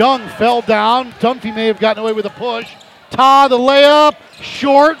 Young fell down. Dunphy may have gotten away with a push. Ta, the layup,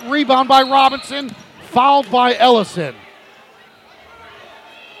 short. Rebound by Robinson. Fouled by Ellison.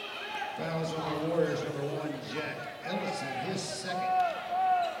 Fouls on the Warriors, number 1, Jack Ellison, his second.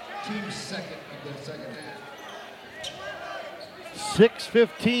 Team second of the second half.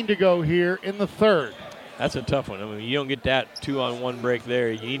 6:15 to go here in the third. That's a tough one. I mean, you don't get that 2-on-1 break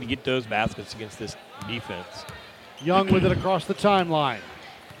there. You need to get those baskets against this defense. Young with it across the timeline.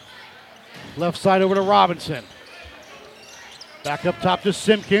 Left side over to Robinson. Back up top to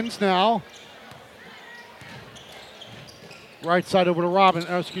Simpkins now. Right side over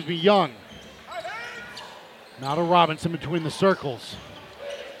to Young. Now to Robinson between the circles.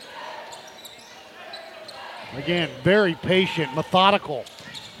 Again, very patient, methodical.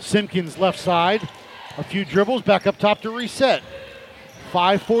 Simpkins left side. A few dribbles, back up top to reset.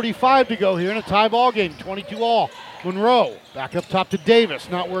 5:45 to go here in a tie ball game, 22-all. Monroe, back up top to Davis,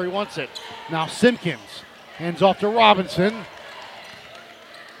 not where he wants it. Now Simpkins, hands off to Robinson,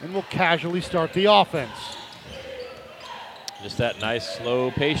 and will casually start the offense. Just that nice,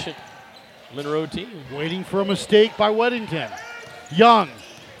 slow, patient Monroe team. Waiting for a mistake by Weddington. Young,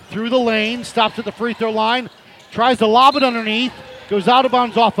 through the lane, stops at the free throw line, tries to lob it underneath, goes out of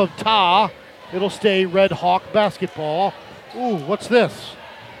bounds off of Ta. It'll stay Red Hawk basketball. Ooh, what's this?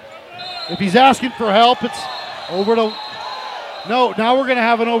 If he's asking for help, it's over to... No, now we're going to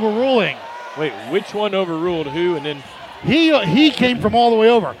have an overruling. Wait, which one overruled who? And then He came from all the way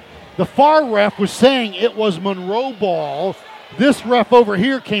over. The far ref was saying it was Monroe ball. This ref over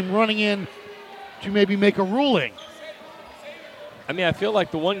here came running in to maybe make a ruling. I mean, I feel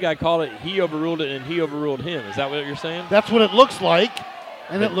like the one guy called it, he overruled it, and he overruled him. Is that what you're saying? That's what it looks like,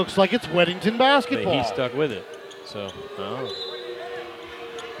 and it looks like it's Weddington basketball. But he stuck with it. So,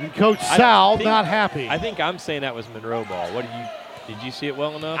 And Coach Sal not happy. I think I'm saying that was Monroe ball. What do you? Did you see it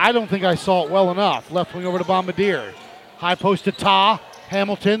well enough? I don't think I saw it well enough. Left wing over to Bombardier. High post to Ta.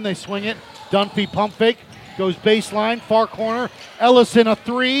 Hamilton, they swing it. Dunphy pump fake. Goes baseline, far corner. Ellison a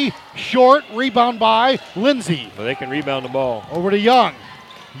 3. Short. Rebound by Lindsay. Well, they can rebound the ball. Over to Young.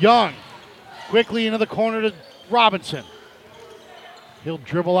 Young quickly into the corner to Robinson. He'll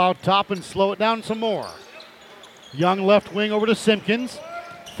dribble out top and slow it down some more. Young left wing over to Simpkins.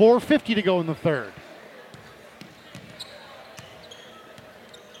 4:50 to go in the third.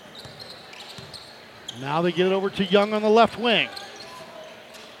 Now they get it over to Young on the left wing.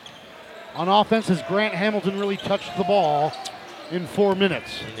 On offense, has Grant Hamilton really touched the ball in 4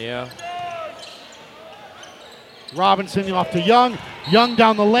 minutes? Yeah. Robinson off to Young. Young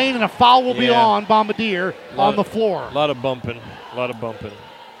down the lane, and a foul will be on Bombardier on the floor. A lot of bumping. A lot of bumping.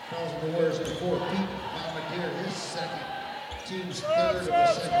 Calls the Warriors to 4 feet. Bombardier, his second. Team's third of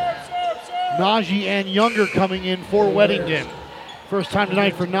the second. Najee and Younger coming in for Weddington. First time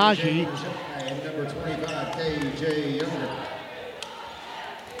tonight for Najee. And number 25, K.J. Younger.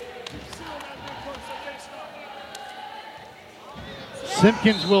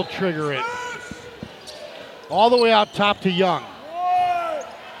 Simpkins will trigger it. All the way out top to Young.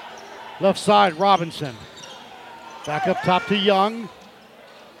 Left side, Robinson. Back up top to Young.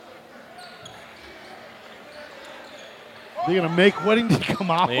 They're going to make Weddington come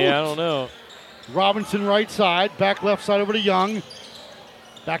out. Yeah, I don't know. Robinson right side, back left side over to Young.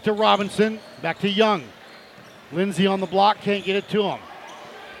 Back to Robinson, back to Young. Lindsay on the block, can't get it to him.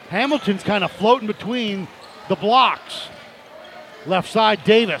 Hamilton's kind of floating between the blocks. Left side,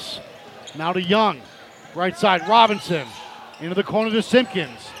 Davis. Now to Young. Right side, Robinson. Into the corner to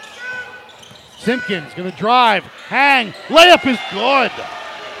Simpkins. Simpkins going to drive, hang, layup is good.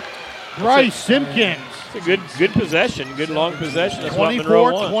 Bryce Simpkins. It's a good possession, good long possession. That's what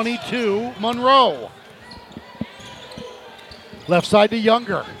Monroe wants. 24-22, Monroe. Left side to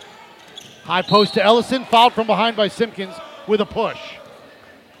Younger. High post to Ellison, fouled from behind by Simpkins with a push.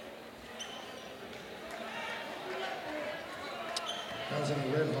 Fouls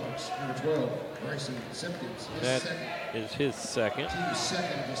on the Redhawks, number 12, Bryson Simpkins. That is his second. Team's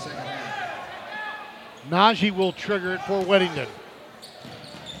second of the second half. Najee will trigger it for Weddington.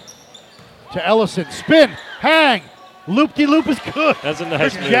 To Ellison, spin, hang, loop-de-loop is good. That's a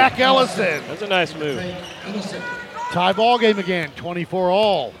nice for move. Jack Ellison. That's a nice move. Tie ball game again,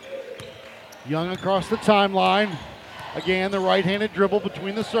 24-all. Young across the timeline. Again, the right-handed dribble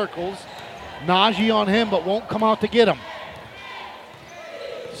between the circles. Najee on him, but won't come out to get him.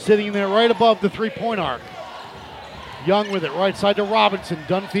 Sitting there right above the three-point arc. Young with it, right side to Robinson.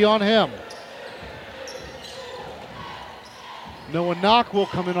 Dunphy on him. Noah Knock will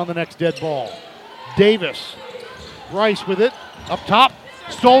come in on the next dead ball. Davis. Bryce with it. Up top.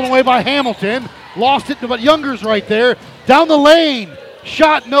 Stolen away by Hamilton. Lost it, but Younger's right there. Down the lane.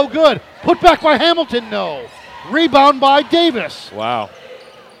 Shot no good. Put back by Hamilton, no. Rebound by Davis. Wow.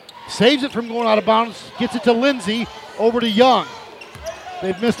 Saves it from going out of bounds. Gets it to Lindsay. Over to Young.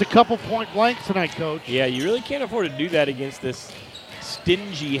 They've missed a couple point blanks tonight, Coach. Yeah, you really can't afford to do that against this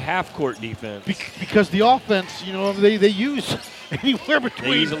stingy half-court defense. Because the offense, you know, they use anywhere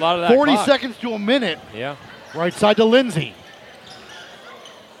between use a lot of that 40 clock. seconds to a minute. Yeah. Right side to Lindsay.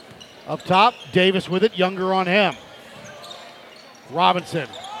 Up top, Davis with it, Younger on him. Robinson,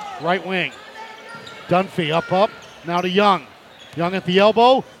 right wing. Dunphy up, now to Young. Young at the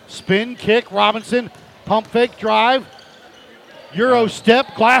elbow, spin, kick, Robinson, pump fake, drive. Euro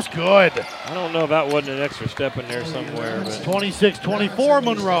step, glass good. I don't know if that wasn't an extra step in there somewhere. But 26-24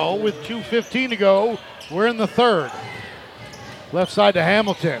 Monroe with 2:15 to go. We're in the third. Left side to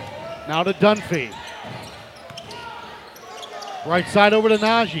Hamilton. Now to Dunphy. Right side over to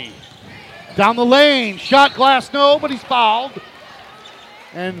Najee. Down the lane. Shot, glass, no, but he's fouled.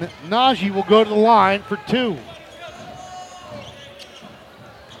 And Najee will go to the line for two.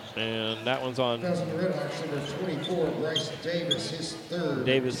 And that one's on Fouls on the Redhawks, number 24, Bryce Davis, his third.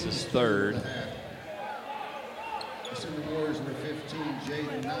 Davis's third. Assuming Warriors, number 15,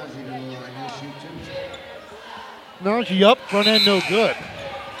 Jaden Najee to the line. He'll shoot two. Najee up, front end no good.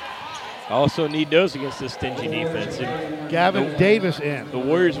 Also need those against this stingy defense. And Gavin Davis in. the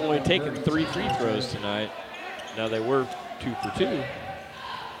Warriors have only taken 3 free throws tonight. Now they were 2 for 2.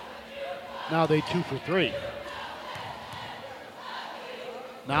 Now they 2 for 3.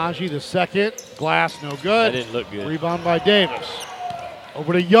 Najee the second. Glass no good. That didn't look good. Rebound by Davis.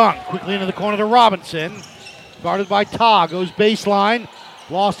 Over to Young. Quickly into the corner to Robinson. Guarded by Ta. Goes baseline.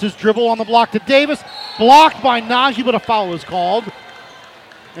 Lost his dribble on the block to Davis. Blocked by Najee, but a foul is called.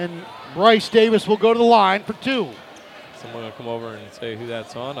 And Bryce Davis will go to the line for two. Someone will come over and say who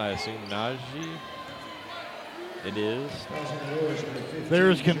that's on. I assume Najee. It is. There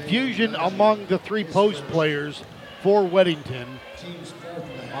is confusion among the 3 post players for Weddington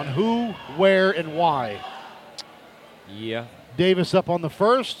on who, where, and why. Yeah. Davis up on the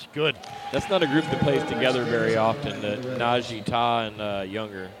first. Good. That's not a group that plays together very often, Najee, Ta, and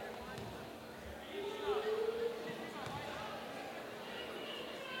Younger.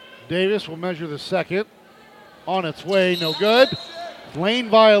 Davis will measure the second. On its way, no good. Lane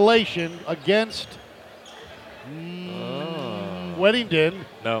violation against Weddington.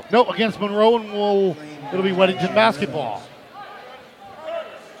 No. No, against Monroe, and it'll be Weddington basketball.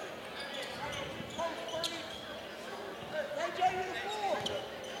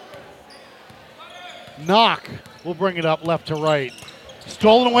 Knock will bring it up left to right.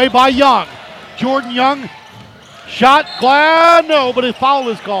 Stolen away by Young. Jordan Young, shot, no, but a foul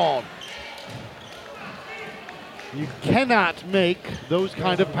is called. You cannot make those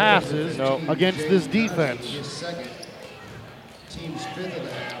kind of passes against this defense. Team's 5th of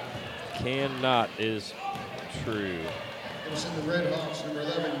the half. Cannot is true. The Red Hawks, number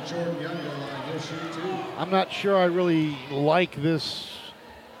 11, Jordan Young, he'll shoot 2. I'm not sure I really like this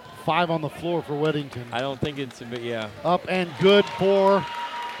 5 on the floor for Weddington. I don't think it's Up and good for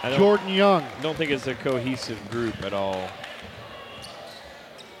Jordan Young. I don't think it's a cohesive group at all.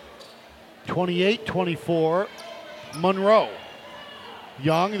 28-24, Monroe.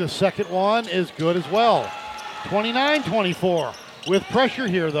 Young, the second one, is good as well. 29-24, with pressure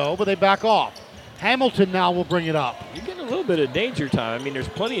here though, but they back off. Hamilton now will bring it up. You're getting a little bit of danger time. I mean, there's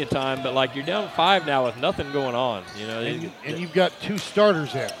plenty of time, but like you're down 5 now with nothing going on. You know, and you've got 2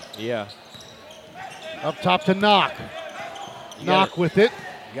 starters in. Yeah. Up top to Knock. Knock with it.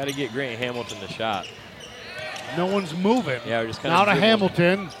 You got to get Grant Hamilton the shot. No one's moving. Yeah, we're just kind now of to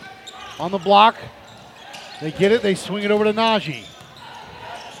Hamilton on the block. They get it. They swing it over to Najee.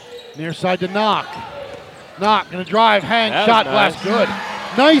 Near side to Knock. Knock gonna drive, hang, shot, nice. glass, good.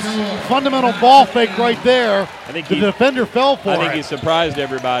 Nice fundamental ball fake right there. I think the defender fell for it. I think he surprised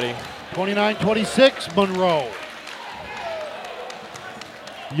everybody. 29-26, Monroe.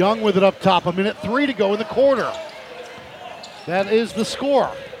 Young with it up top. 1:03 to go in the quarter. That is the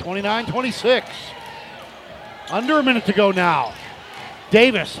score. 29-26. Under a minute to go now.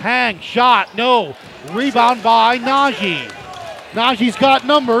 Davis, hang, shot, no. Rebound by Najee. Najee's got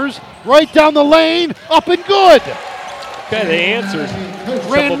numbers. Right down the lane, up and good. Okay, they answered.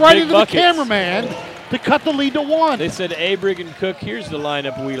 Ran right into the cameraman to cut the lead to 1. They said, Abrig and Cook, here's the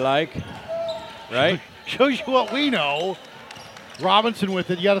lineup we like. Right? Shows you what we know. Robinson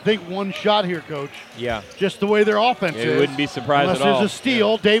with it. You got to think 1 shot here, Coach. Yeah. Just the way their offense is. It wouldn't be surprised unless at all. There's a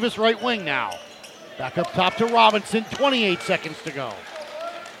steal. Yeah. Davis right wing now. Back up top to Robinson. 28 seconds to go.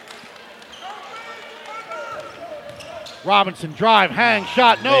 Robinson drive, hang,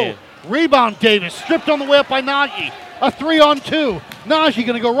 shot, no. Man. Rebound Davis, stripped on the way up by Najee. A 3-on-2. Najee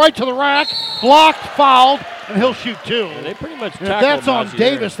gonna go right to the rack, blocked, fouled, and he'll shoot 2. Yeah, they pretty much and if that's on Najee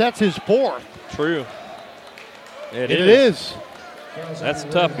Davis, there. that's his 4th. True. It is. That's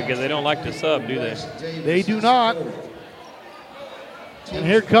tough because they don't like to sub, do they? They do not. And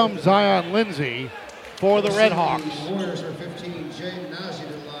here comes Zion Lindsay for the Red Hawks.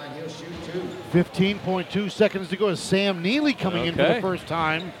 15.2 seconds to go as Sam Neely coming in for the first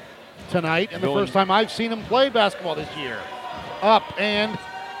time tonight, and the first time I've seen him play basketball this year. Up and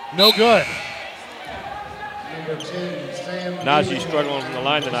no good. Najee struggling from the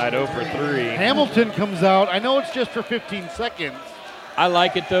line tonight, 0 for 3. Hamilton comes out. I know it's just for 15 seconds. I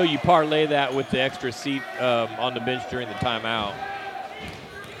like it, though. You parlay that with the extra seat on the bench during the timeout.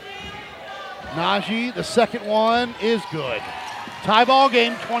 Najee, the second one is good. Tie ball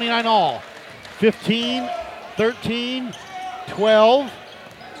game, 29 all. 15, 13, 12,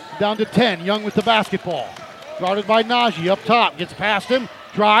 down to 10. Young with the basketball. Guarded by Najee up top. Gets past him.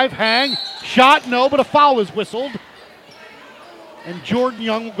 Drive, hang, shot, no, but a foul is whistled. And Jordan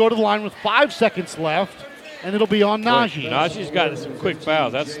Young will go to the line with 5 seconds left, and it'll be on Najee. Najee's got some quick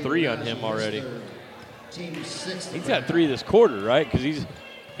fouls. That's 3 on him already. He's got 3 this quarter, right? Because he's,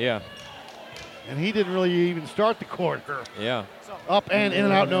 And he didn't really even start the quarter. Yeah. Up and in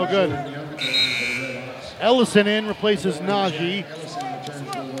and out, no good. Ellison in, replaces Najee.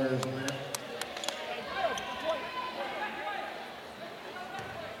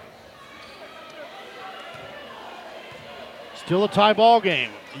 Still a tie ball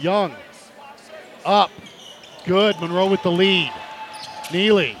game. Young up, good. Monroe with the lead.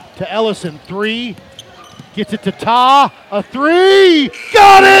 Neely to Ellison, 3. Gets it to Ta, a 3.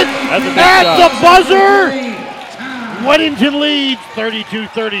 Got it! That's a buzzer! Weddington leads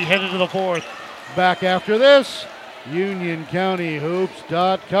 32-30, headed to the 4th. Back after this,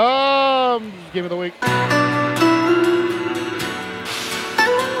 UnionCountyHoops.com. Game of the week.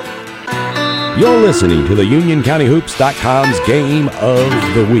 You're listening to the UnionCountyHoops.com's Game of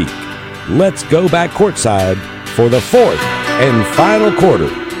the Week. Let's go back courtside for the fourth and final quarter.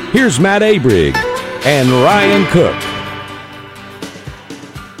 Here's Matt Abrig and Ryan Cook.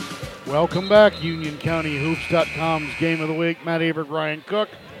 Welcome back, UnionCountyHoops.com's Game of the Week. Matt Abrig, Ryan Cook.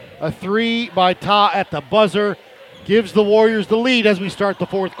 A three by Ta at the buzzer gives the Warriors the lead as we start the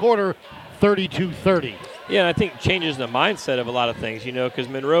fourth quarter, 32-30. Yeah, and I think changes the mindset of a lot of things, because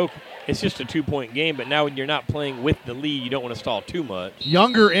Monroe, it's just a 2-point game, but now when you're not playing with the lead, you don't want to stall too much.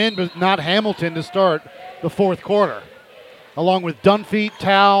 Younger in, but not Hamilton to start the fourth quarter, along with Dunphy,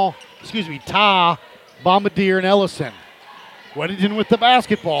 Ta, Bombardier, and Ellison. Weddington with the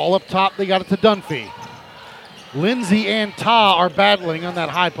basketball. Up top, they got it to Dunphy. Lindsay and Ta are battling on that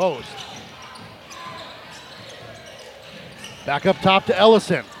high post. Back up top to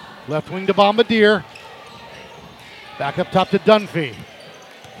Ellison. Left wing to Bombardier. Back up top to Dunphy.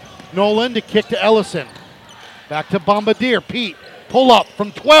 Nolan to kick to Ellison. Back to Bombardier. Pete, pull up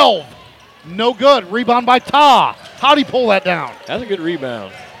from 12. No good. Rebound by Ta. How'd he pull that down? That's a good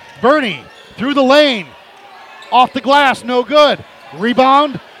rebound. Bernie through the lane. Off the glass. No good.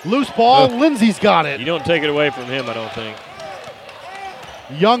 Rebound. Loose ball. Lindsay's got it. You don't take it away from him, I don't think.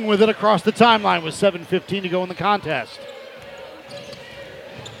 Young with it across the timeline with 7:15 to go in the contest.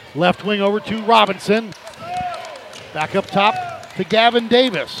 Left wing over to Robinson. Back up top to Gavin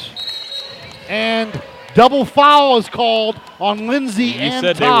Davis. And double foul is called on Lindsay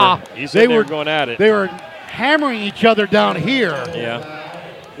and Ta. They were going at it. They were hammering each other down here. Yeah.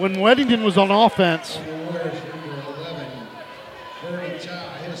 When Weddington was on offense.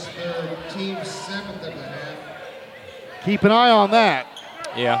 Keep an eye on that.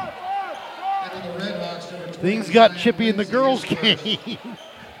 Yeah. Things got chippy in the girls' game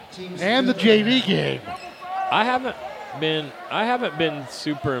and the JV game. I haven't been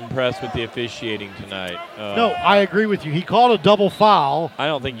super impressed with the officiating tonight. No, I agree with you. He called a double foul. I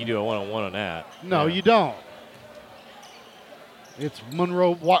don't think you do a one-on-one on that. No, you don't. It's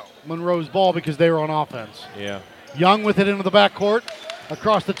Monroe's ball because they were on offense. Yeah. Young with it into the backcourt,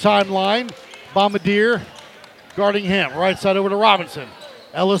 across the timeline. Bombardier guarding him. Right side over to Robinson.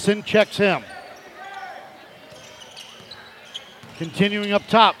 Ellison checks him. Continuing up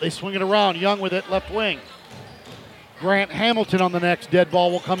top, they swing it around. Young with it, left wing. Grant Hamilton on the next dead ball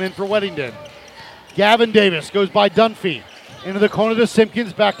will come in for Weddington. Gavin Davis goes by Dunphy. Into the corner to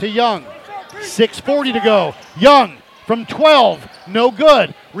Simpkins, back to Young. 6:40 to go. Young from 12, no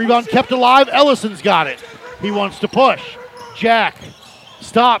good. Rebound kept alive, Ellison's got it. He wants to push. Jack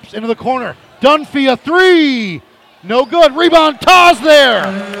stops into the corner. Dunphy a three, no good. Rebound, Taz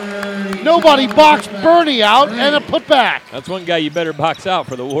there. Nobody boxed Bernie out and a putback. That's one guy you better box out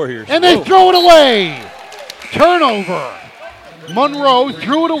for the Warriors. And they throw it away. Turnover. Monroe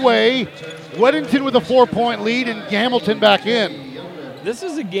threw it away. Weddington with a 4-point lead and Hamilton back in. This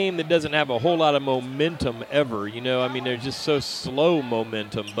is a game that doesn't have a whole lot of momentum ever. They're just so slow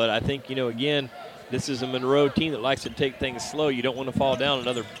momentum. But I think, again, this is a Monroe team that likes to take things slow. You don't want to fall down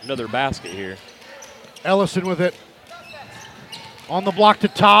another basket here. Ellison with it. On the block to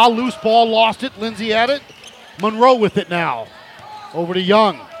Ta. Loose ball, lost it. Lindsay had it. Monroe with it now. Over to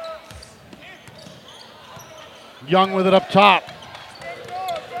Young. Young with it up top.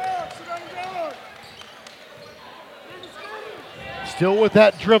 Still with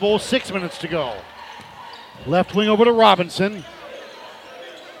that dribble, 6 minutes to go. Left wing over to Robinson.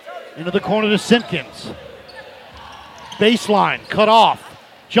 Into the corner to Simpkins. Baseline, cut off.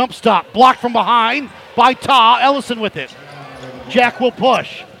 Jump stop, blocked from behind by Ta. Ellison with it. Jack will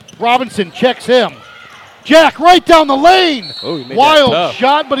push. Robinson checks him. Jack right down the lane. Oh, he made Wild that tough.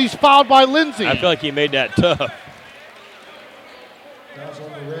 shot, but he's fouled by Lindsay. I feel like he made that tough.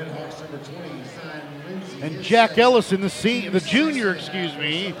 And Jack Ellison, the junior,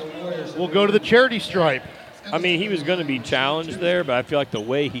 will go to the charity stripe. He was going to be challenged there, but I feel like the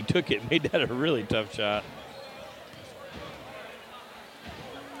way he took it made that a really tough shot.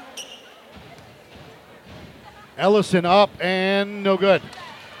 Ellison up and no good.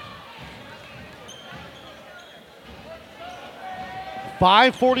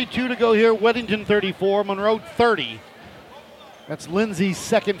 5:42 to go here. Weddington 34, Monroe 30. That's Lindsay's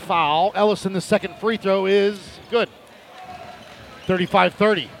second foul. Ellison, the second free throw is good.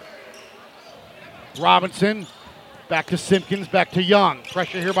 35-30. Robinson, back to Simpkins, back to Young.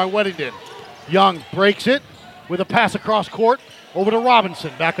 Pressure here by Weddington. Young breaks it with a pass across court over to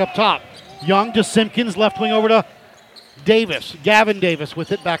Robinson, back up top. Young to Simpkins, left wing over to Davis. Gavin Davis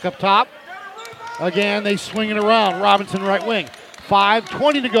with it back up top. Again, they swing it around. Robinson right wing.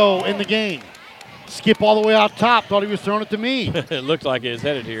 5:20 to go in the game. Skip all the way out top. Thought he was throwing it to me. It looked like it was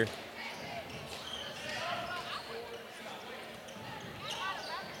headed here.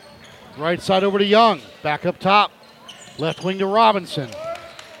 Right side over to Young. Back up top. Left wing to Robinson.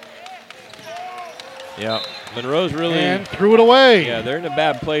 Yeah, Monroe's really And threw it away. Yeah, they're in a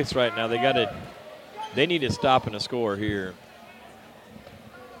bad place right now. They need to stop and a score here.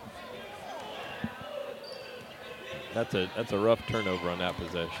 That's a rough turnover on that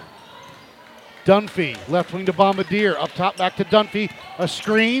possession. Dunphy, left wing to Bombardier. Up top, back to Dunphy. A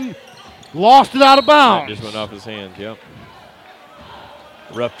screen. Lost it out of bounds. That just went off his hands, yep.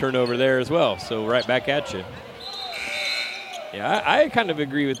 Rough turnover there as well, so right back at you. Yeah, I kind of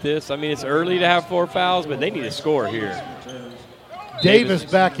agree with this. I mean, it's early to have 4 fouls, but they need to score here. Davis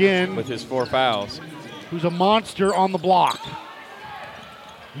back in, with his 4 fouls. who's a monster on the block.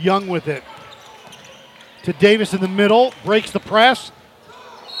 Young with it. To Davis in the middle. Breaks the press.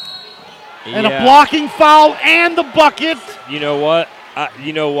 And a blocking foul and the bucket. You know what?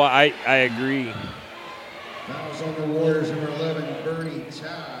 I agree. Fouls on the Warriors, number 11, Bernie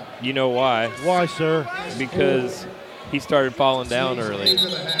Todd. You know why? Why, sir? Because he started falling down early.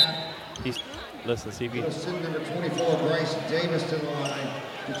 Listen, CB. Number 24, Bryce Davis to the line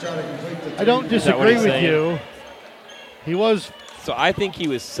to try to complete the. I don't disagree with you. He was. So I think he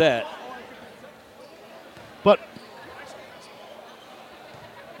was set. But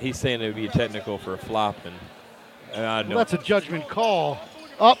he's saying it would be a technical for a flopping. Well, that's a judgment call.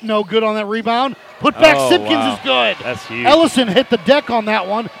 Up, no good on that rebound. Put back Simpkins is good. That's huge. Ellison hit the deck on that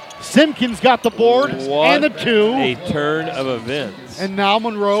one. Simpkins got the board and the 2. A turn of events. And now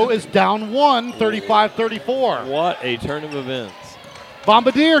Monroe is down 1, 35-34. What a turn of events.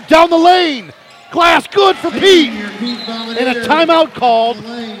 Bombardier down the lane. Glass good for Pete. And a timeout called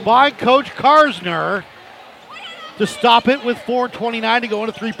by Coach Karsner to stop it with 4:29 to go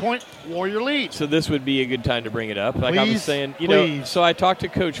into 3-point Warrior lead. So this would be a good time to bring it up. Like I was saying, so I talked to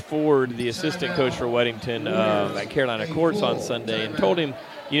Coach Ford, the assistant coach for Weddington at Carolina Courts on Sunday, and told him,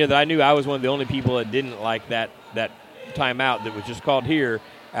 that I knew I was one of the only people that didn't like that timeout that was just called here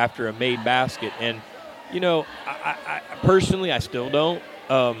after a made basket. And, I personally, I still don't.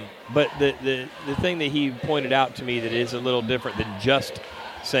 But the thing that he pointed out to me that is a little different than just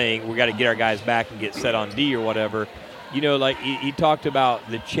saying we got to get our guys back and get set on D or whatever, like he talked about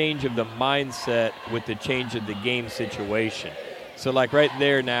the change of the mindset with the change of the game situation. So like right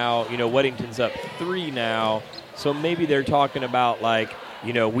there now, Weddington's up 3 now, so maybe they're talking about like,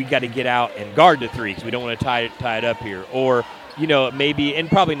 we got to get out and guard the 3 because we don't want to tie it up here. Or, maybe, and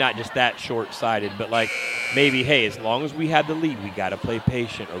probably not just that short-sighted, but like maybe, hey, as long as we have the lead, we got to play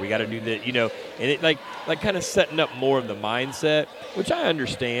patient or we got to do the, and it like kind of setting up more of the mindset, which I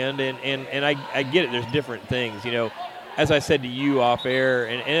understand, and I get it. There's different things, As I said to you off air,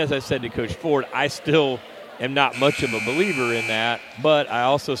 and as I said to Coach Ford, I still am not much of a believer in that, but I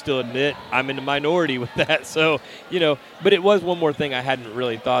also still admit I'm in the minority with that. So, but it was one more thing I hadn't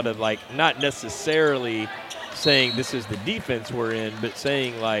really thought of, like not necessarily saying this is the defense we're in, but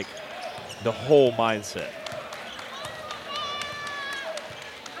saying like the whole mindset.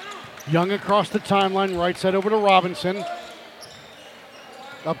 Young across the timeline, right side over to Robinson.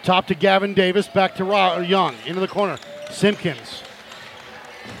 Up top to Gavin Davis, back to Young, into the corner.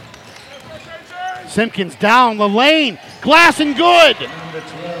 Simpkins down the lane. Glass and good.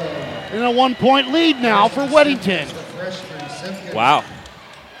 In a 1-point lead now for Weddington. Wow.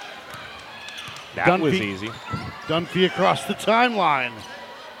 That was easy. Dunphy across the timeline.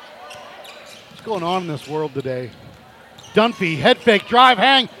 What's going on in this world today? Dunphy, head fake, drive,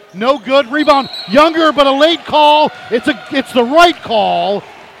 hang, no good. Rebound, Younger, but a late call. It's the right call,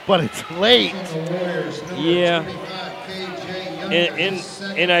 but it's late. Yeah.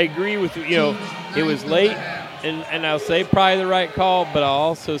 And I agree with you. It was late, and I'll say probably the right call, but I'll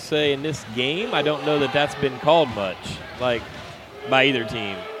also say in this game, I don't know that that's been called much, like by either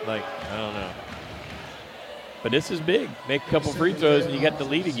team. Like, I don't know. But this is big. Make a couple free throws, and you got the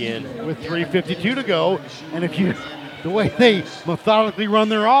lead again. With 3:52 to go, and the way they methodically run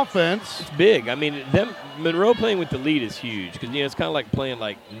their offense. It's big. I mean, Monroe playing with the lead is huge because, it's kind of like playing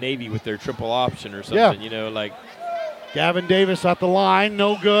like Navy with their triple option or something, like. Gavin Davis at the line,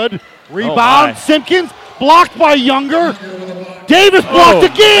 no good. Rebound, Simpkins, blocked by Younger. Davis blocked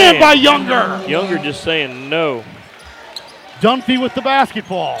again by Younger. Younger just saying no. Dunphy with the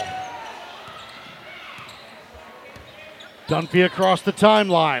basketball. Dunphy across the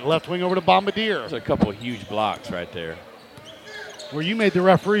timeline. Left wing over to Bombardier. There's a couple of huge blocks right there. Where you made the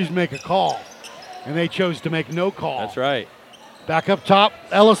referees make a call, and they chose to make no call. That's right. Back up top,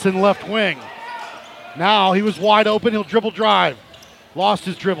 Ellison left wing. Now he was wide open. He'll dribble drive. Lost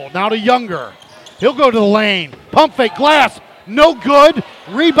his dribble. Now to Younger. He'll go to the lane. Pump fake glass. No good.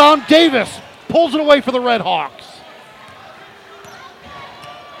 Rebound Davis. Pulls it away for the Red Hawks.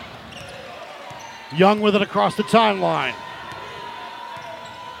 Young with it across the timeline.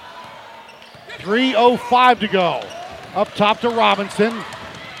 3:05 to go. Up top to Robinson.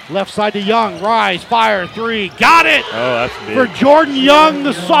 Left side to Young. Rise, fire, three. Got it! Oh, that's big. For Jordan Young,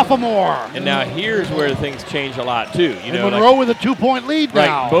 the sophomore. And now here's where things change a lot, too. And Monroe with a 2-point lead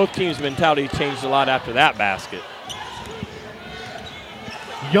now. Right, both teams' mentality changed a lot after that basket.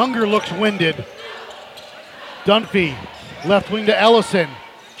 Younger looks winded. Dunphy, left wing to Ellison.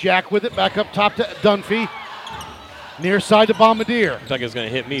 Jack with it, back up top to Dunphy. Near side to Bombardier. Looks like it's going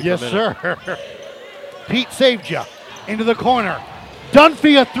to hit me Yes, for a minute. sir. Pete saved you. Into the corner.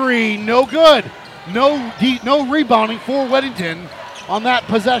 Dunphy a three, no good. No rebounding for Weddington on that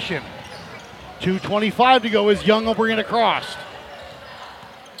possession. 2:25 to go as Young will bring it across.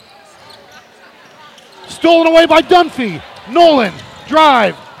 Stolen away by Dunphy. Nolan,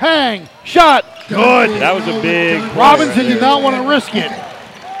 drive, hang, shot, good. That was a big play. Robinson did not want to risk it.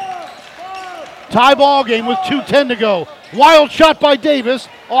 Tie ball game with 2:10 to go. Wild shot by Davis,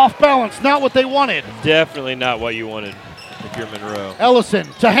 off balance, not what they wanted. Definitely not what you wanted if you're Monroe. Ellison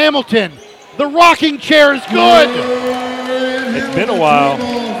to Hamilton. The rocking chair is good. It's been a while.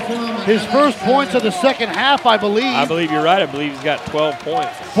 His first points of the second half, I believe. I believe you're right. I believe he's got 12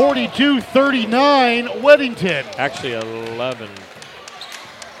 points. 42-39, Weddington. Actually, 11.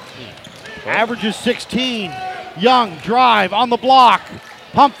 Averages 16. Young, drive on the block.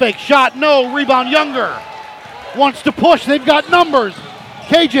 Pump fake, shot, no. Rebound, Younger. Wants to push, they've got numbers.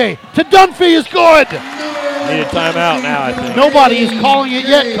 KJ to Dunphy is good. Need a timeout now, I think. Nobody is calling it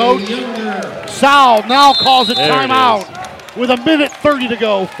yet, Coach. Sal now calls it There it timeout with 1:30 to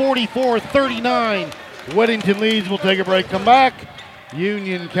go. 44-39. Weddington leads. We'll take a break. Come back.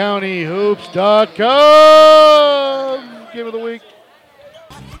 UnionCountyHoops.com. Game of the week.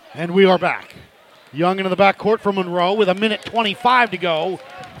 And we are back. Young into the backcourt for Monroe with 1:25 to go.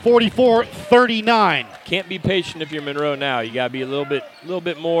 44-39. Can't be patient if you're Monroe now. You got to be a little bit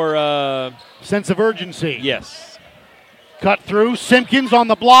more. Sense of urgency. Yes. Cut through. Simpkins on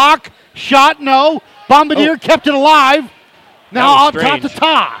the block. Shot, no. Bombardier kept it alive. Now up top to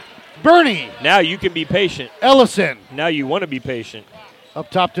Ta. Bernie. Now you can be patient. Ellison. Now you want to be patient. Up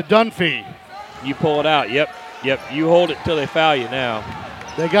top to Dunphy. You pull it out. Yep. You hold it till they foul you now.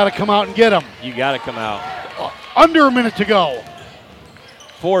 They got to come out and get him. You got to come out. Under a minute to go.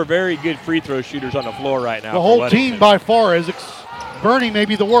 4 very good free throw shooters on the floor right now. The whole team by far is. Bernie may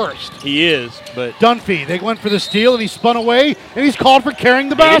be the worst. He is, but Dunphy, they went for the steal and he spun away and he's called for carrying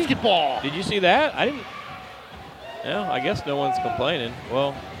the basketball. Did you see that? I didn't. Well, I guess no one's complaining.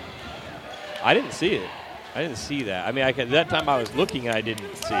 Well, I didn't see it. I didn't see that. I mean, that time I was looking, I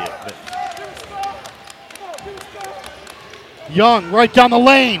didn't see it. But. Young right down the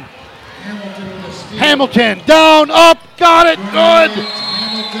lane. Hamilton down, up, got it, good.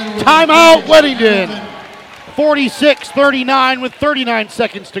 Timeout, Weddington. 46-39 with 39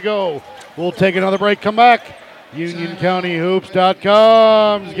 seconds to go. We'll take another break, come back.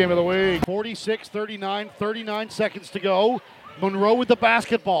 UnionCountyHoops.com's game of the week. 46-39, 39 seconds to go. Monroe with the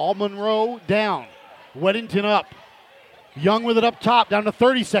basketball. Monroe down. Weddington up. Young with it up top, down to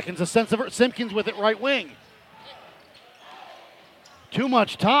 30 seconds. A sense of Simpkins with it right wing. Too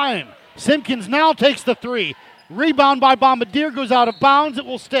much time. Simpkins now takes the three. Rebound by Bombardier goes out of bounds. It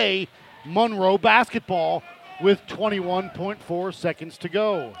will stay Monroe basketball with 21.4 seconds to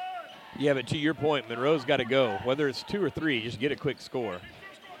go. Yeah, but to your point, Monroe's got to go. Whether it's 2 or 3, just get a quick score.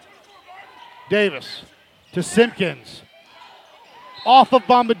 Davis to Simpkins. Off of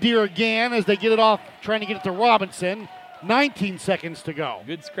Bombardier again as they get it off, trying to get it to Robinson. 19 seconds to go.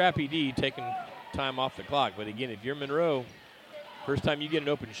 Good scrappy D taking time off the clock. But again, if you're Monroe, first time you get an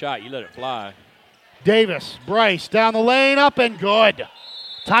open shot, you let it fly. Davis, Bryce down the lane, up and good.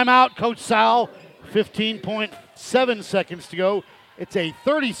 Timeout, Coach Sal. 15.7 seconds to go. It's a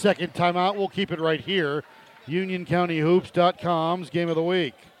 30-second timeout. We'll keep it right here. UnionCountyHoops.com's game of the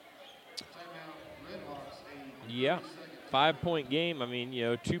week. Yeah, 5-point game. I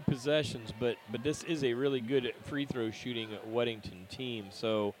mean, 2 possessions, but this is a really good free throw shooting Weddington team.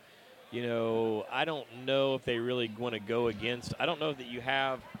 So, I don't know if they really want to go against. I don't know that you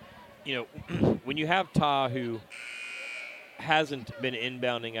have, when you have Ta who hasn't been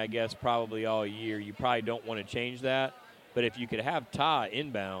inbounding, I guess, probably all year, you probably don't want to change that. But if you could have Ta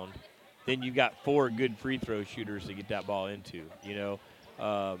inbound, then you've got 4 good free throw shooters to get that ball into,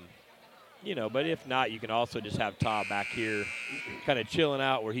 But if not, you can also just have Todd back here kind of chilling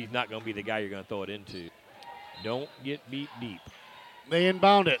out where he's not going to be the guy you're going to throw it into. Don't get beat deep. They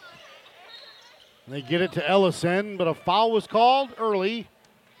inbound it. They get it to Ellison, but a foul was called early.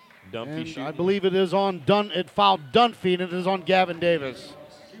 Dunphy shooting. I believe it is on it fouled Dunphy, and it is on Gavin Davis.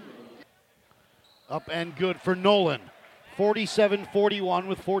 Up and good for Nolan. 47-41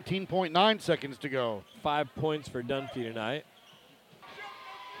 with 14.9 seconds to go. 5 points for Dunphy tonight.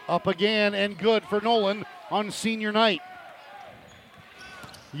 Up again and good for Nolan on senior night.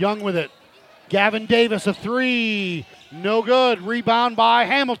 Young with it. Gavin Davis, a three. No good. Rebound by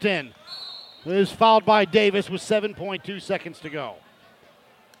Hamilton. It is fouled by Davis with 7.2 seconds to go.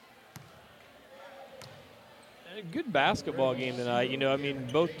 A good basketball game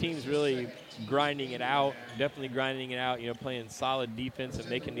tonight. Both teams really grinding it out. Definitely grinding it out. Playing solid defense and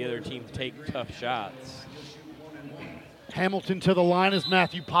making the other team take tough shots. Hamilton to the line as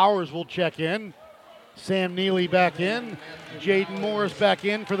Matthew Powers will check in. Sam Neely back in. Jaden Morris back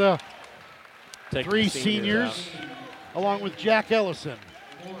in for the three seniors, along with Jack Ellison.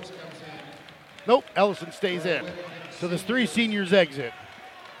 Nope, Ellison stays in. So the three seniors exit.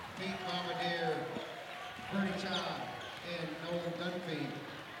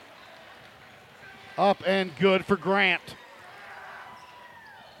 Up and good for Grant.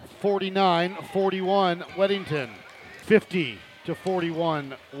 49-41 Weddington.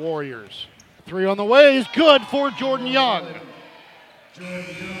 50-41 Warriors. Three on the way is good for Jordan Young.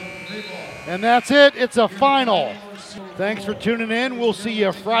 And that's it. It's a final. Thanks for tuning in. We'll see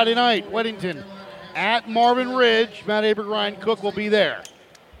you Friday night, Weddington at Marvin Ridge. Matt Aberg, Ryan Cook will be there.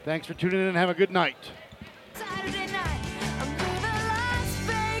 Thanks for tuning in and have a good night. Saturday night.